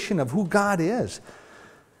position of who God is.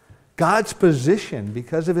 God's position,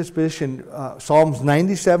 because of his position, Psalms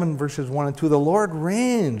 97 verses 1 and 2, the Lord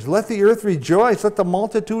reigns. Let the earth rejoice. Let the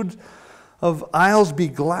multitudes of isles be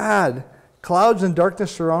glad. Clouds and darkness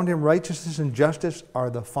surround him. Righteousness and justice are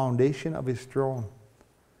the foundation of his throne.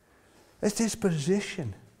 That's his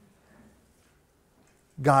position.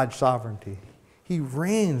 God's sovereignty. He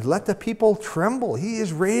reigns. Let the people tremble. He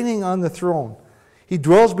is reigning on the throne. He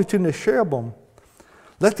dwells between the cherubim.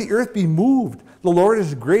 Let the earth be moved. The Lord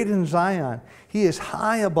is great in Zion. He is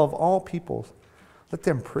high above all peoples. Let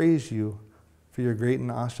them praise you for your great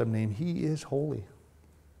and awesome name. He is holy.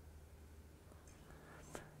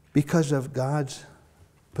 Because of God's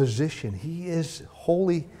position, he is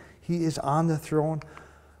holy. He is on the throne.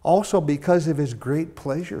 Also because of his great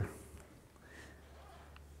pleasure.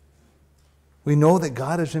 We know that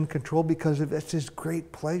God is in control because of it's his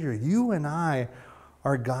great pleasure. You and I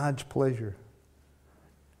are God's pleasure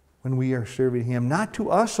when we are serving him. Not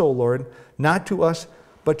to us, O Lord, not to us,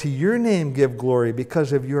 but to your name give glory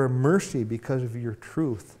because of your mercy, because of your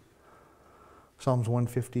truth. Psalms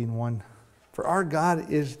 115:1. For our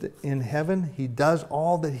God is in heaven. He does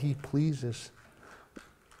all that he pleases.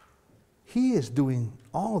 He is doing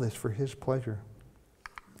all this for his pleasure.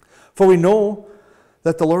 For we know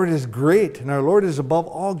that the Lord is great and our Lord is above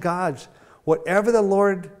all gods. Whatever the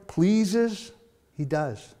Lord pleases, he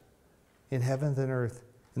does in heaven and earth,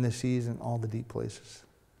 in the seas and all the deep places.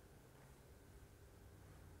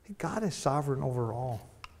 God is sovereign over all.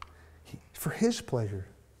 For his pleasure.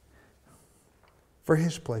 For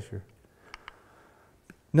his pleasure.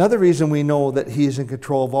 Another reason we know that he is in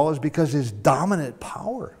control of all is because his dominant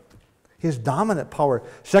power. His dominant power.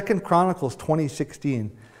 2 Chronicles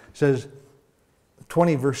 20:16 says,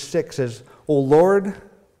 20 verse 6 says, O Lord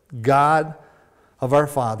God of our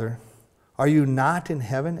Father, are you not in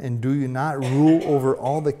heaven, and do you not rule over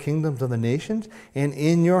all the kingdoms of the nations? And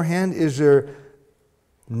in your hand is there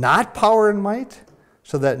not power and might,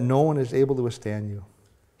 so that no one is able to withstand you?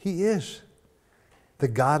 He is the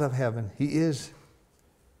God of heaven. He is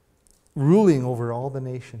ruling over all the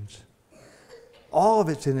nations. All of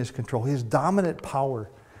it's in his control. His dominant power.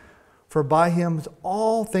 For by him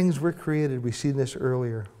all things were created. We see this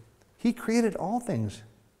earlier. He created all things.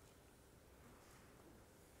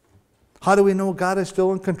 How do we know God is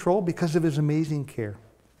still in control? Because of his amazing care.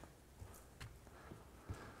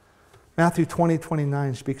 Matthew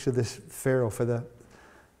 20:29 speaks of this sparrow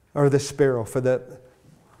are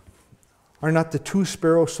not the two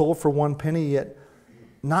sparrows sold for 1 penny, yet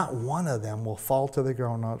not one of them will fall to the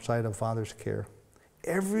ground outside of Father's care.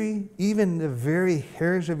 Even the very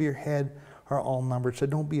hairs of your head are all numbered. So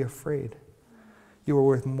don't be afraid. You are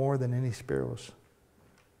worth more than any sparrows.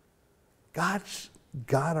 God's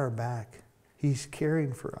got our back. He's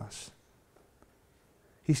caring for us.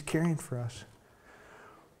 He's caring for us.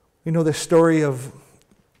 We know the story of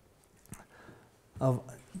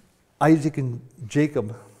Isaac and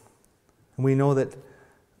Jacob. And we know that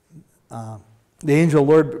the angel of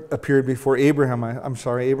the Lord appeared before Abraham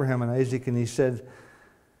and Isaac, and he said,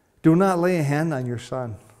 do not lay a hand on your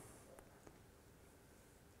son.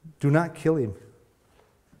 Do not kill him.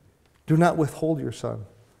 Do not withhold your son.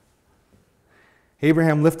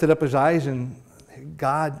 Abraham lifted up his eyes, and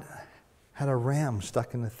God had a ram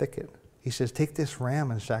stuck in the thicket. He says, take this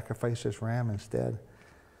ram and sacrifice this ram instead.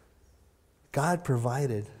 God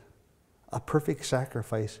provided a perfect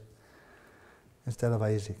sacrifice instead of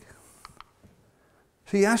Isaac.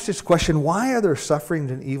 So he asked this question, why are there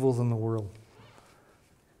sufferings and evils in the world?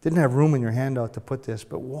 Didn't have room in your handout to put this,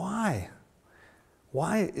 but why?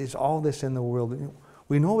 Why is all this in the world?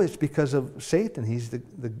 We know it's because of Satan. He's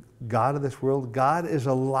the God of this world. God is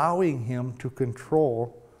allowing him to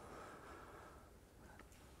control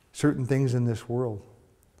certain things in this world.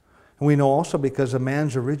 And we know also because of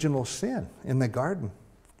man's original sin in the garden.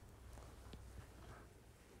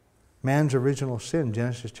 Man's original sin,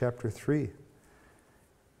 Genesis chapter 3.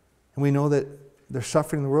 And we know that they're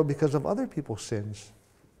suffering in the world because of other people's sins.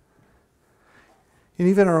 And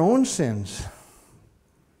even our own sins.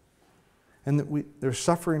 And that they're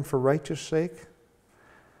suffering for righteous sake.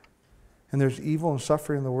 And there's evil and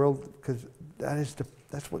suffering in the world because that's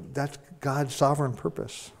God's sovereign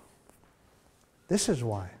purpose. This is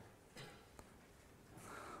why.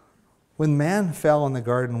 When man fell in the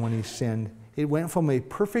garden when he sinned, it went from a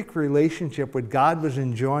perfect relationship where God was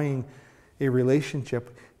enjoying a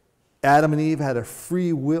relationship. Adam and Eve had a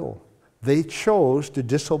free will. They chose to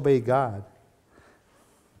disobey God.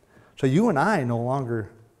 So you and I no longer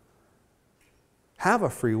have a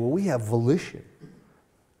free will. We have volition.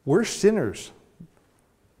 We're sinners.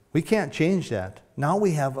 We can't change that. Now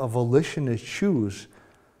we have a volition to choose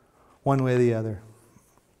one way or the other.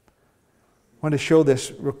 I want to show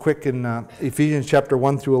this real quick in Ephesians chapter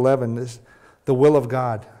 1 through 11. This, the will of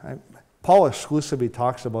God. Paul exclusively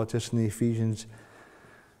talks about this in the Ephesians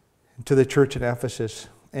to the church at Ephesus.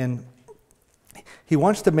 And he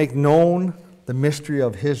wants to make known the mystery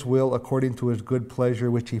of his will according to his good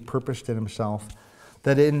pleasure, which he purposed in himself,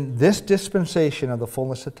 that in this dispensation of the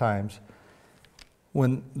fullness of times,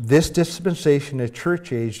 when this dispensation, the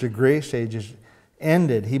church age, the grace age is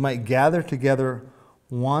ended, he might gather together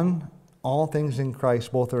all things in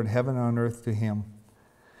Christ, both are in heaven and on earth to him.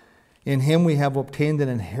 In him we have obtained an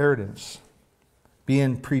inheritance,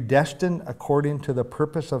 being predestined according to the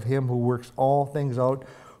purpose of him who works all things out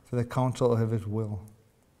for the counsel of his will.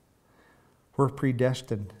 We're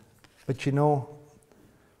predestined. But you know,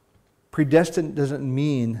 predestined doesn't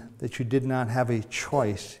mean that you did not have a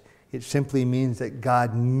choice. It simply means that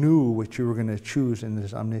God knew what you were going to choose in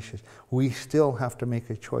his omniscience. We still have to make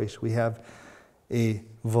a choice. We have a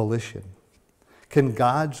volition. Can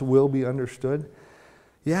God's will be understood?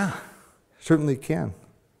 Yeah, certainly can.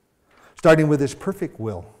 Starting with his perfect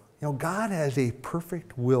will. You know, God has a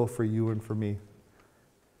perfect will for you and for me.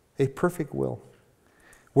 A perfect will.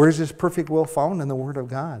 Where is this perfect will found? In the Word of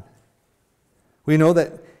God. We know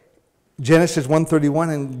that Genesis 1:31,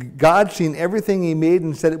 and God seen everything he made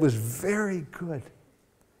and said it was very good.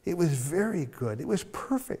 It was very good. It was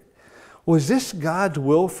perfect. Was this God's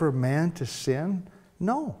will for man to sin?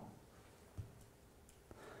 No.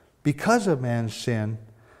 Because of man's sin,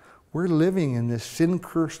 we're living in this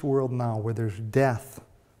sin-cursed world now where there's death.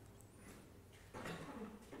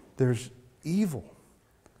 There's evil.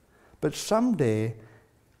 But someday,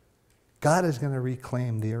 God is going to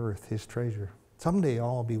reclaim the earth, his treasure. Someday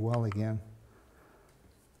all will be well again.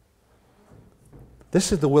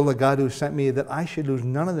 This is the will of God who sent me, that I should lose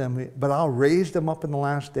none of them, but I'll raise them up in the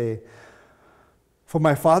last day. For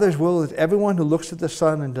my Father's will is everyone who looks at the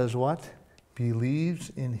Son and does what? Believes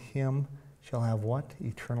in him shall have what?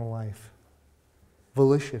 Eternal life.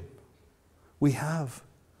 Volition. We have.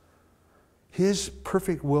 His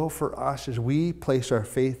perfect will for us as we place our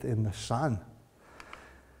faith in the Son.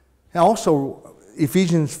 And also,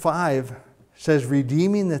 Ephesians 5 says,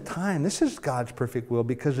 redeeming the time. This is God's perfect will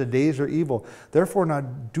because the days are evil. Therefore, now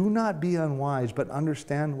do not be unwise, but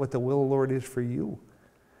understand what the will of the Lord is for you.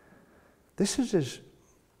 This is his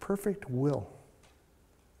perfect will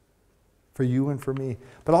for you and for me.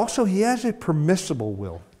 But also, he has a permissible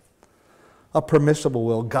will. A permissible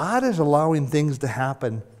will. God is allowing things to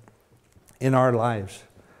happen in our lives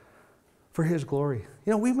for his glory.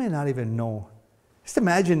 You know, we may not even know. Just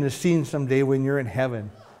imagine the scene someday when you're in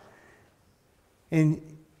heaven And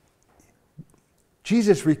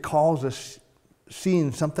Jesus recalls us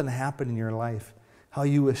seeing something happen in your life, how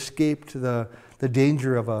you escaped the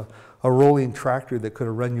danger of a rolling tractor that could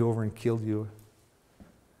have run you over and killed you.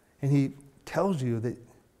 And he tells you that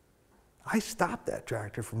I stopped that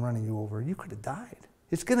tractor from running you over. You could have died.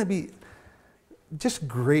 It's going to be just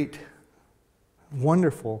great,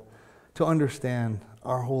 wonderful to understand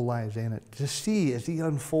our whole lives, ain't it? To see as he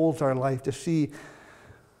unfolds our life, to see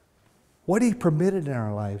what he permitted in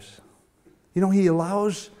our lives. You know, he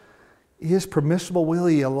allows his permissible will.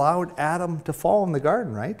 He allowed Adam to fall in the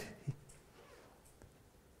garden, right?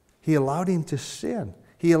 He allowed him to sin.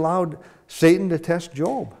 He allowed Satan to test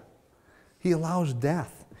Job. He allows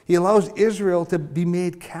death. He allows Israel to be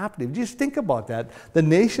made captive. Just think about that. The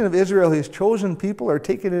nation of Israel, his chosen people, are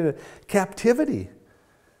taken into captivity.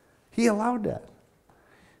 He allowed that.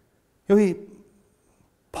 You know,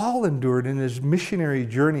 Paul endured in his missionary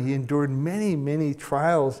journey. He endured many, many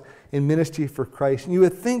trials in ministry for Christ. And you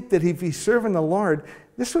would think that if he's serving the Lord,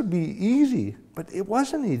 this would be easy. But it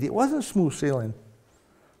wasn't easy. It wasn't smooth sailing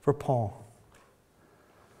for Paul.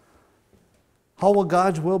 How will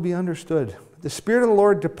God's will be understood? The Spirit of the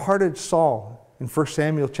Lord departed Saul in 1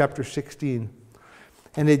 Samuel chapter 16,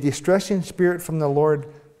 and a distressing spirit from the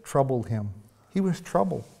Lord troubled him. He was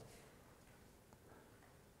troubled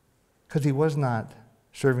because he was not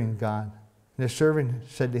serving God. And his servant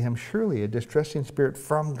said to him, surely a distressing spirit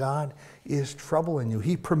from God is troubling you.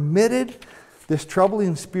 He permitted this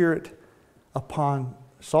troubling spirit upon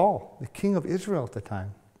Saul, the king of Israel at the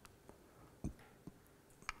time.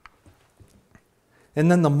 And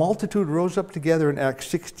then the multitude rose up together in Acts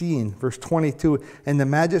 16, verse 22, and the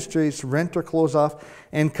magistrates rent their clothes off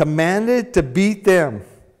and commanded to beat them.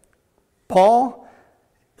 Paul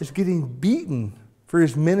is getting beaten for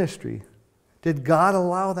his ministry. Did God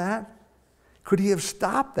allow that? Could he have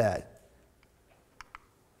stopped that?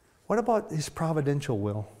 What about his providential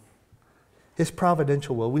will? His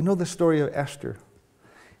providential will. We know the story of Esther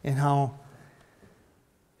and how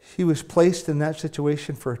she was placed in that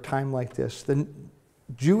situation for a time like this. The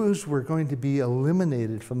Jews were going to be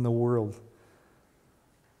eliminated from the world.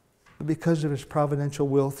 But because of his providential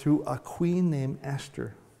will, through a queen named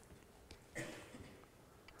Esther,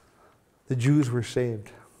 the Jews were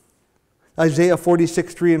saved. Isaiah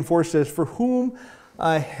 46, 3 and 4 says, for whom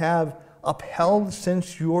I have upheld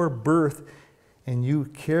since your birth, and you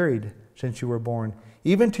carried since you were born,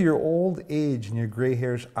 even to your old age and your gray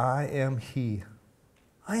hairs, I am he.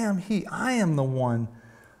 I am he. I am the one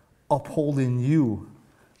upholding you.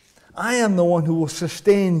 I am the one who will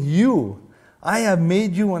sustain you. I have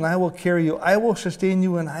made you and I will carry you. I will sustain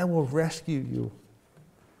you and I will rescue you.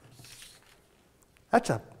 That's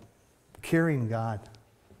a caring God.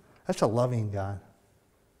 That's a loving God.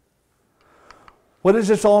 What does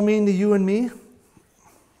this all mean to you and me?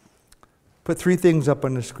 Put 3 things up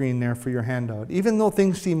on the screen there for your handout. Even though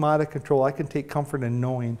things seem out of control, I can take comfort in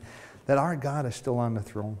knowing that our God is still on the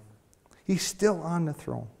throne. He's still on the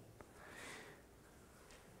throne.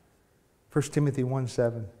 1 Timothy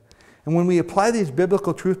 1:7. And when we apply these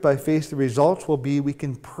biblical truths by faith, the results will be we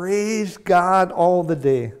can praise God all the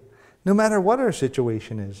day, no matter what our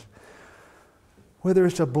situation is. Whether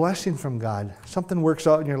it's a blessing from God, something works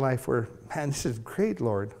out in your life where, man, this is great,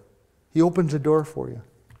 Lord. He opens a door for you.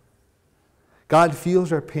 God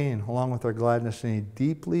feels our pain along with our gladness, and he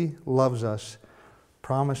deeply loves us,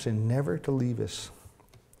 promising never to leave us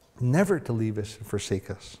and forsake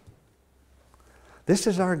us. This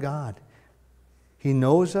is our God. He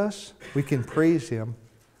knows us, we can praise him,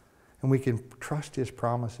 and we can trust his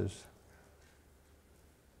promises.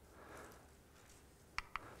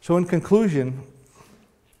 So in conclusion,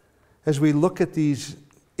 as we look at these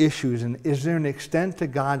issues, and is there an extent to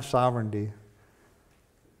God's sovereignty?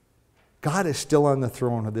 God is still on the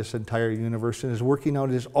throne of this entire universe and is working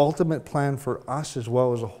out his ultimate plan for us as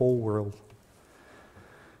well as the whole world.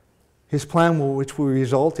 His plan which will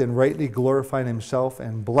result in rightly glorifying himself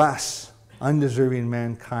and bless undeserving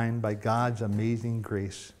mankind by God's amazing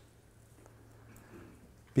grace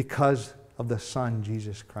because of the Son,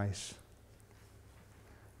 Jesus Christ.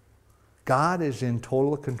 God is in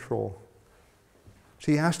total control.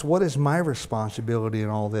 So he asked, what is my responsibility in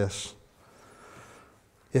all this?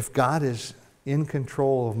 If God is in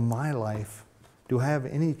control of my life, do I have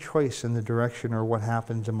any choice in the direction or what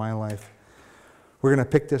happens in my life? We're going to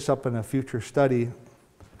pick this up in a future study,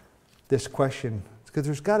 this question, because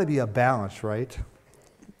there's got to be a balance, right?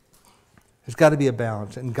 There's got to be a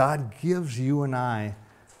balance. And God gives you and I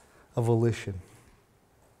a volition.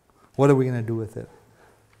 What are we going to do with it?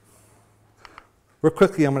 Real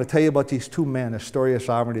quickly, I'm going to tell you about these 2 men, a story of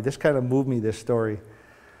sovereignty. This kind of moved me, this story.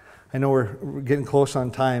 I know we're getting close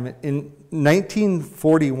on time. In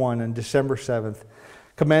 1941, on December 7th,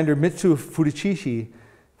 Commander Mitsu Fudichishi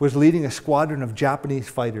was leading a squadron of Japanese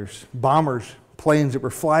fighters, bombers, planes that were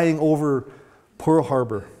flying over Pearl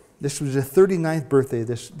Harbor. This was his 39th birthday,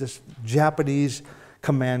 this Japanese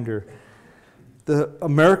commander. The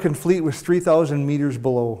American fleet was 3,000 meters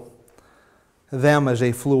below them as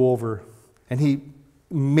they flew over. And he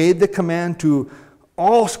made the command to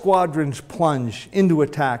all squadrons plunge into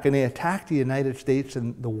attack, and they attacked the United States,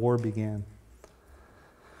 and the war began.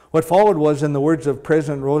 What followed was, in the words of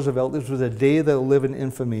President Roosevelt, this was a day that will live in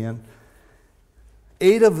infamy. And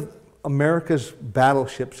 8 of America's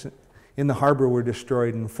battleships in the harbor were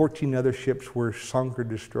destroyed, and 14 other ships were sunk or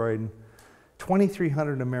destroyed.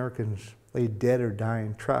 2,300 Americans lay dead or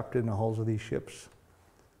dying, trapped in the hulls of these ships.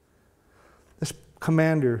 This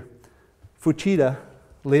commander, Fuchida,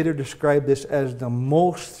 later described this as the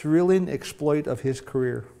most thrilling exploit of his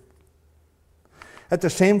career. At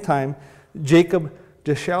the same time, Jacob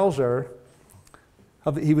de Salazar,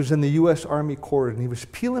 he was in the U.S. Army Corps, and he was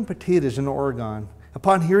peeling potatoes in Oregon.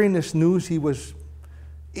 Upon hearing this news, he was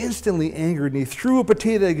instantly angered, and he threw a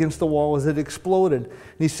potato against the wall as it exploded.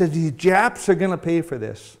 And he said, these Japs are going to pay for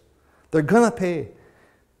this. They're going to pay.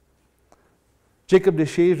 Jacob de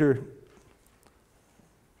Salazar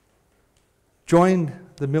joined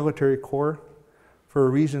the military corps for a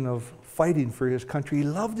reason of fighting for his country. He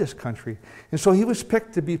loved his country. And so he was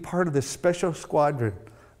picked to be part of this special squadron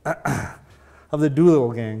of the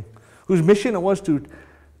Doolittle Gang, whose mission it was to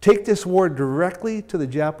take this war directly to the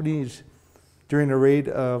Japanese during a raid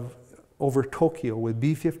over Tokyo with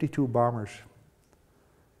B-52 bombers.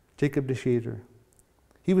 Jacob de Salazar.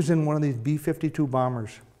 He was in one of these B-52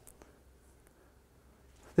 bombers.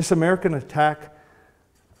 This American attack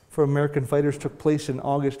for American fighters took place on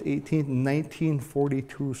August 18th,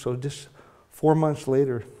 1942, so just 4 months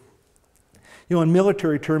later. You know, in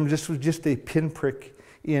military terms, this was just a pinprick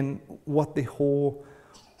in what the whole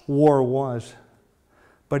war was.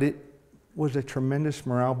 But it was a tremendous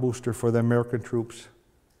morale booster for the American troops.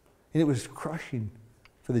 And it was crushing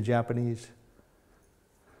for the Japanese.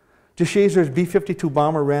 De Salazar's B-52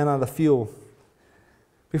 bomber ran out of fuel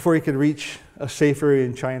before he could reach a safe area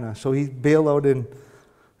in China. So he bailed out in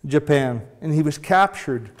Japan, and he was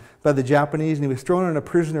captured by the Japanese, and he was thrown in a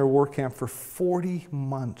prisoner of war camp for 40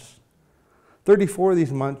 months. 34 of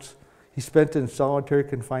these months he spent in solitary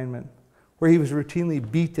confinement, where he was routinely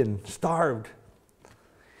beaten, starved.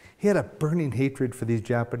 He had a burning hatred for these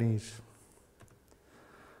Japanese.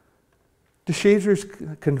 De Salazar's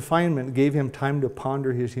confinement gave him time to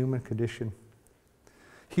ponder his human condition.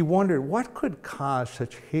 He wondered what could cause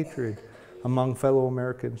such hatred among fellow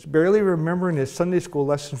Americans. Barely remembering his Sunday school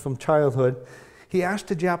lesson from childhood, he asked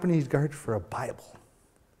the Japanese guard for a Bible.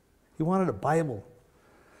 He wanted a Bible.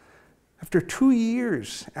 After 2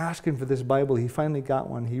 years asking for this Bible, he finally got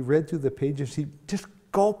one. He read through the pages, he just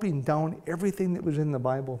gulping down everything that was in the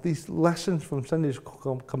Bible. These lessons from Sunday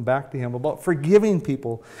school come back to him about forgiving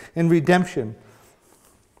people and redemption.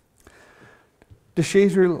 De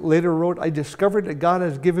Salazar later wrote, I discovered that God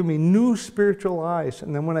has given me new spiritual eyes.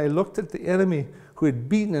 And then when I looked at the enemy who had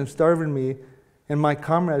beaten and starved me and my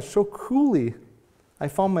comrades so cruelly, I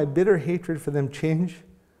found my bitter hatred for them change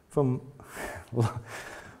from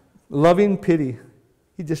loving pity.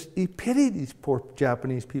 He pitied these poor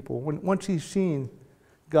Japanese people once he's seen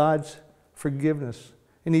God's forgiveness.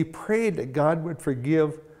 And he prayed that God would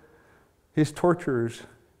forgive his torturers.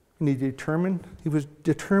 And he was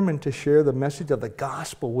determined to share the message of the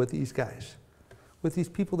gospel with these guys, with these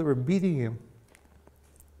people that were beating him.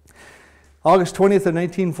 August 20th of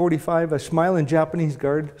 1945, a smiling Japanese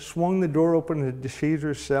guard swung the door open to De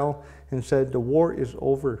Salazar's cell and said, the war is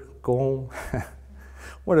over, go home.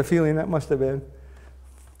 What a feeling that must have been.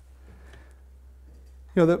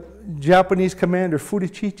 You know, the Japanese commander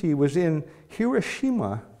Fudichichi was in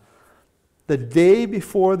Hiroshima the day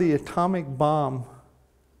before the atomic bomb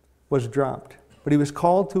was dropped. But he was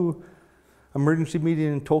called to emergency meeting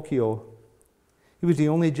in Tokyo. He was the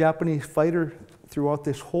only Japanese fighter throughout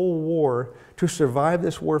this whole war to survive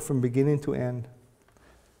this war from beginning to end.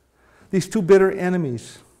 These two bitter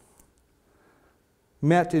enemies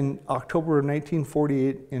met in October of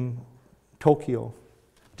 1948 in Tokyo.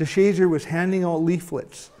 De Salazar was handing out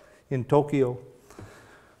leaflets in Tokyo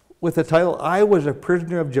with the title, I was a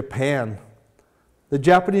prisoner of Japan. The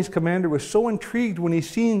Japanese commander was so intrigued when he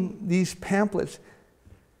seen these pamphlets,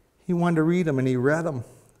 he wanted to read them, and he read them.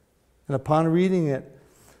 And upon reading it,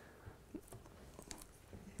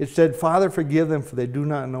 it said, Father, forgive them, for they do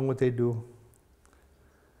not know what they do.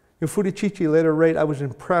 Fudichichi later wrote, I was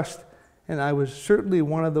impressed And I was certainly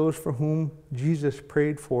one of those for whom Jesus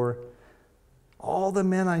prayed for all the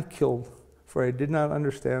men I killed, for I did not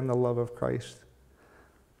understand the love of Christ.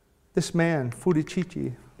 This man,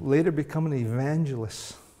 Fudichichi, later became an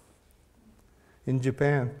evangelist in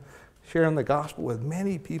Japan, sharing the gospel with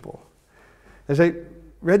many people. As I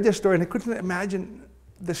read this story, and I couldn't imagine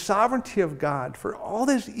the sovereignty of God for all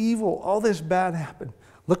this evil, all this bad happened.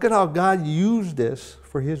 Look at how God used this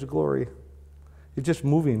for His glory. It's just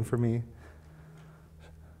moving for me.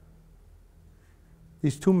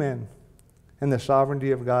 These two men and the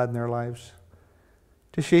sovereignty of God in their lives.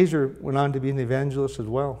 Teshazer went on to be an evangelist as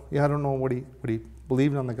well. Yeah, I don't know what he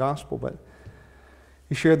believed on the gospel, but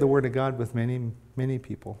he shared the word of God with many, many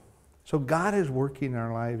people. So God is working in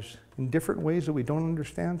our lives in different ways that we don't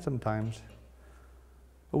understand sometimes.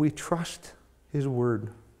 But we trust His word.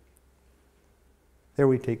 There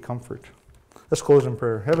we take comfort. Let's close in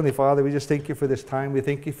prayer. Heavenly Father, we just thank You for this time. We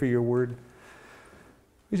thank You for Your word.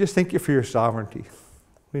 We just thank You for Your sovereignty.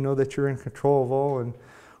 We know that You're in control of all, and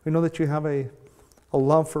we know that You have a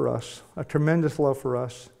love for us, a tremendous love for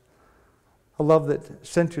us, a love that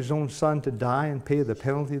sent His own Son to die and pay the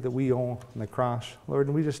penalty that we owe on the cross. Lord,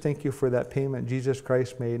 and we just thank You for that payment Jesus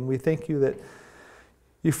Christ made, and we thank You that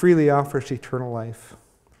You freely offer us eternal life.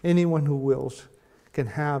 Anyone who wills can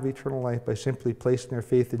have eternal life by simply placing their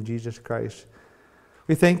faith in Jesus Christ.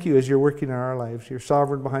 We thank You as You're working in our lives. You're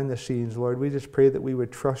sovereign behind the scenes, Lord. We just pray that we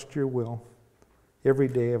would trust Your will every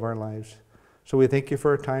day of our lives. So we thank You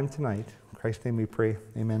for our time tonight. In Christ's name we pray.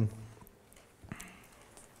 Amen.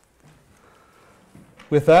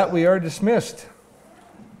 With that, we are dismissed.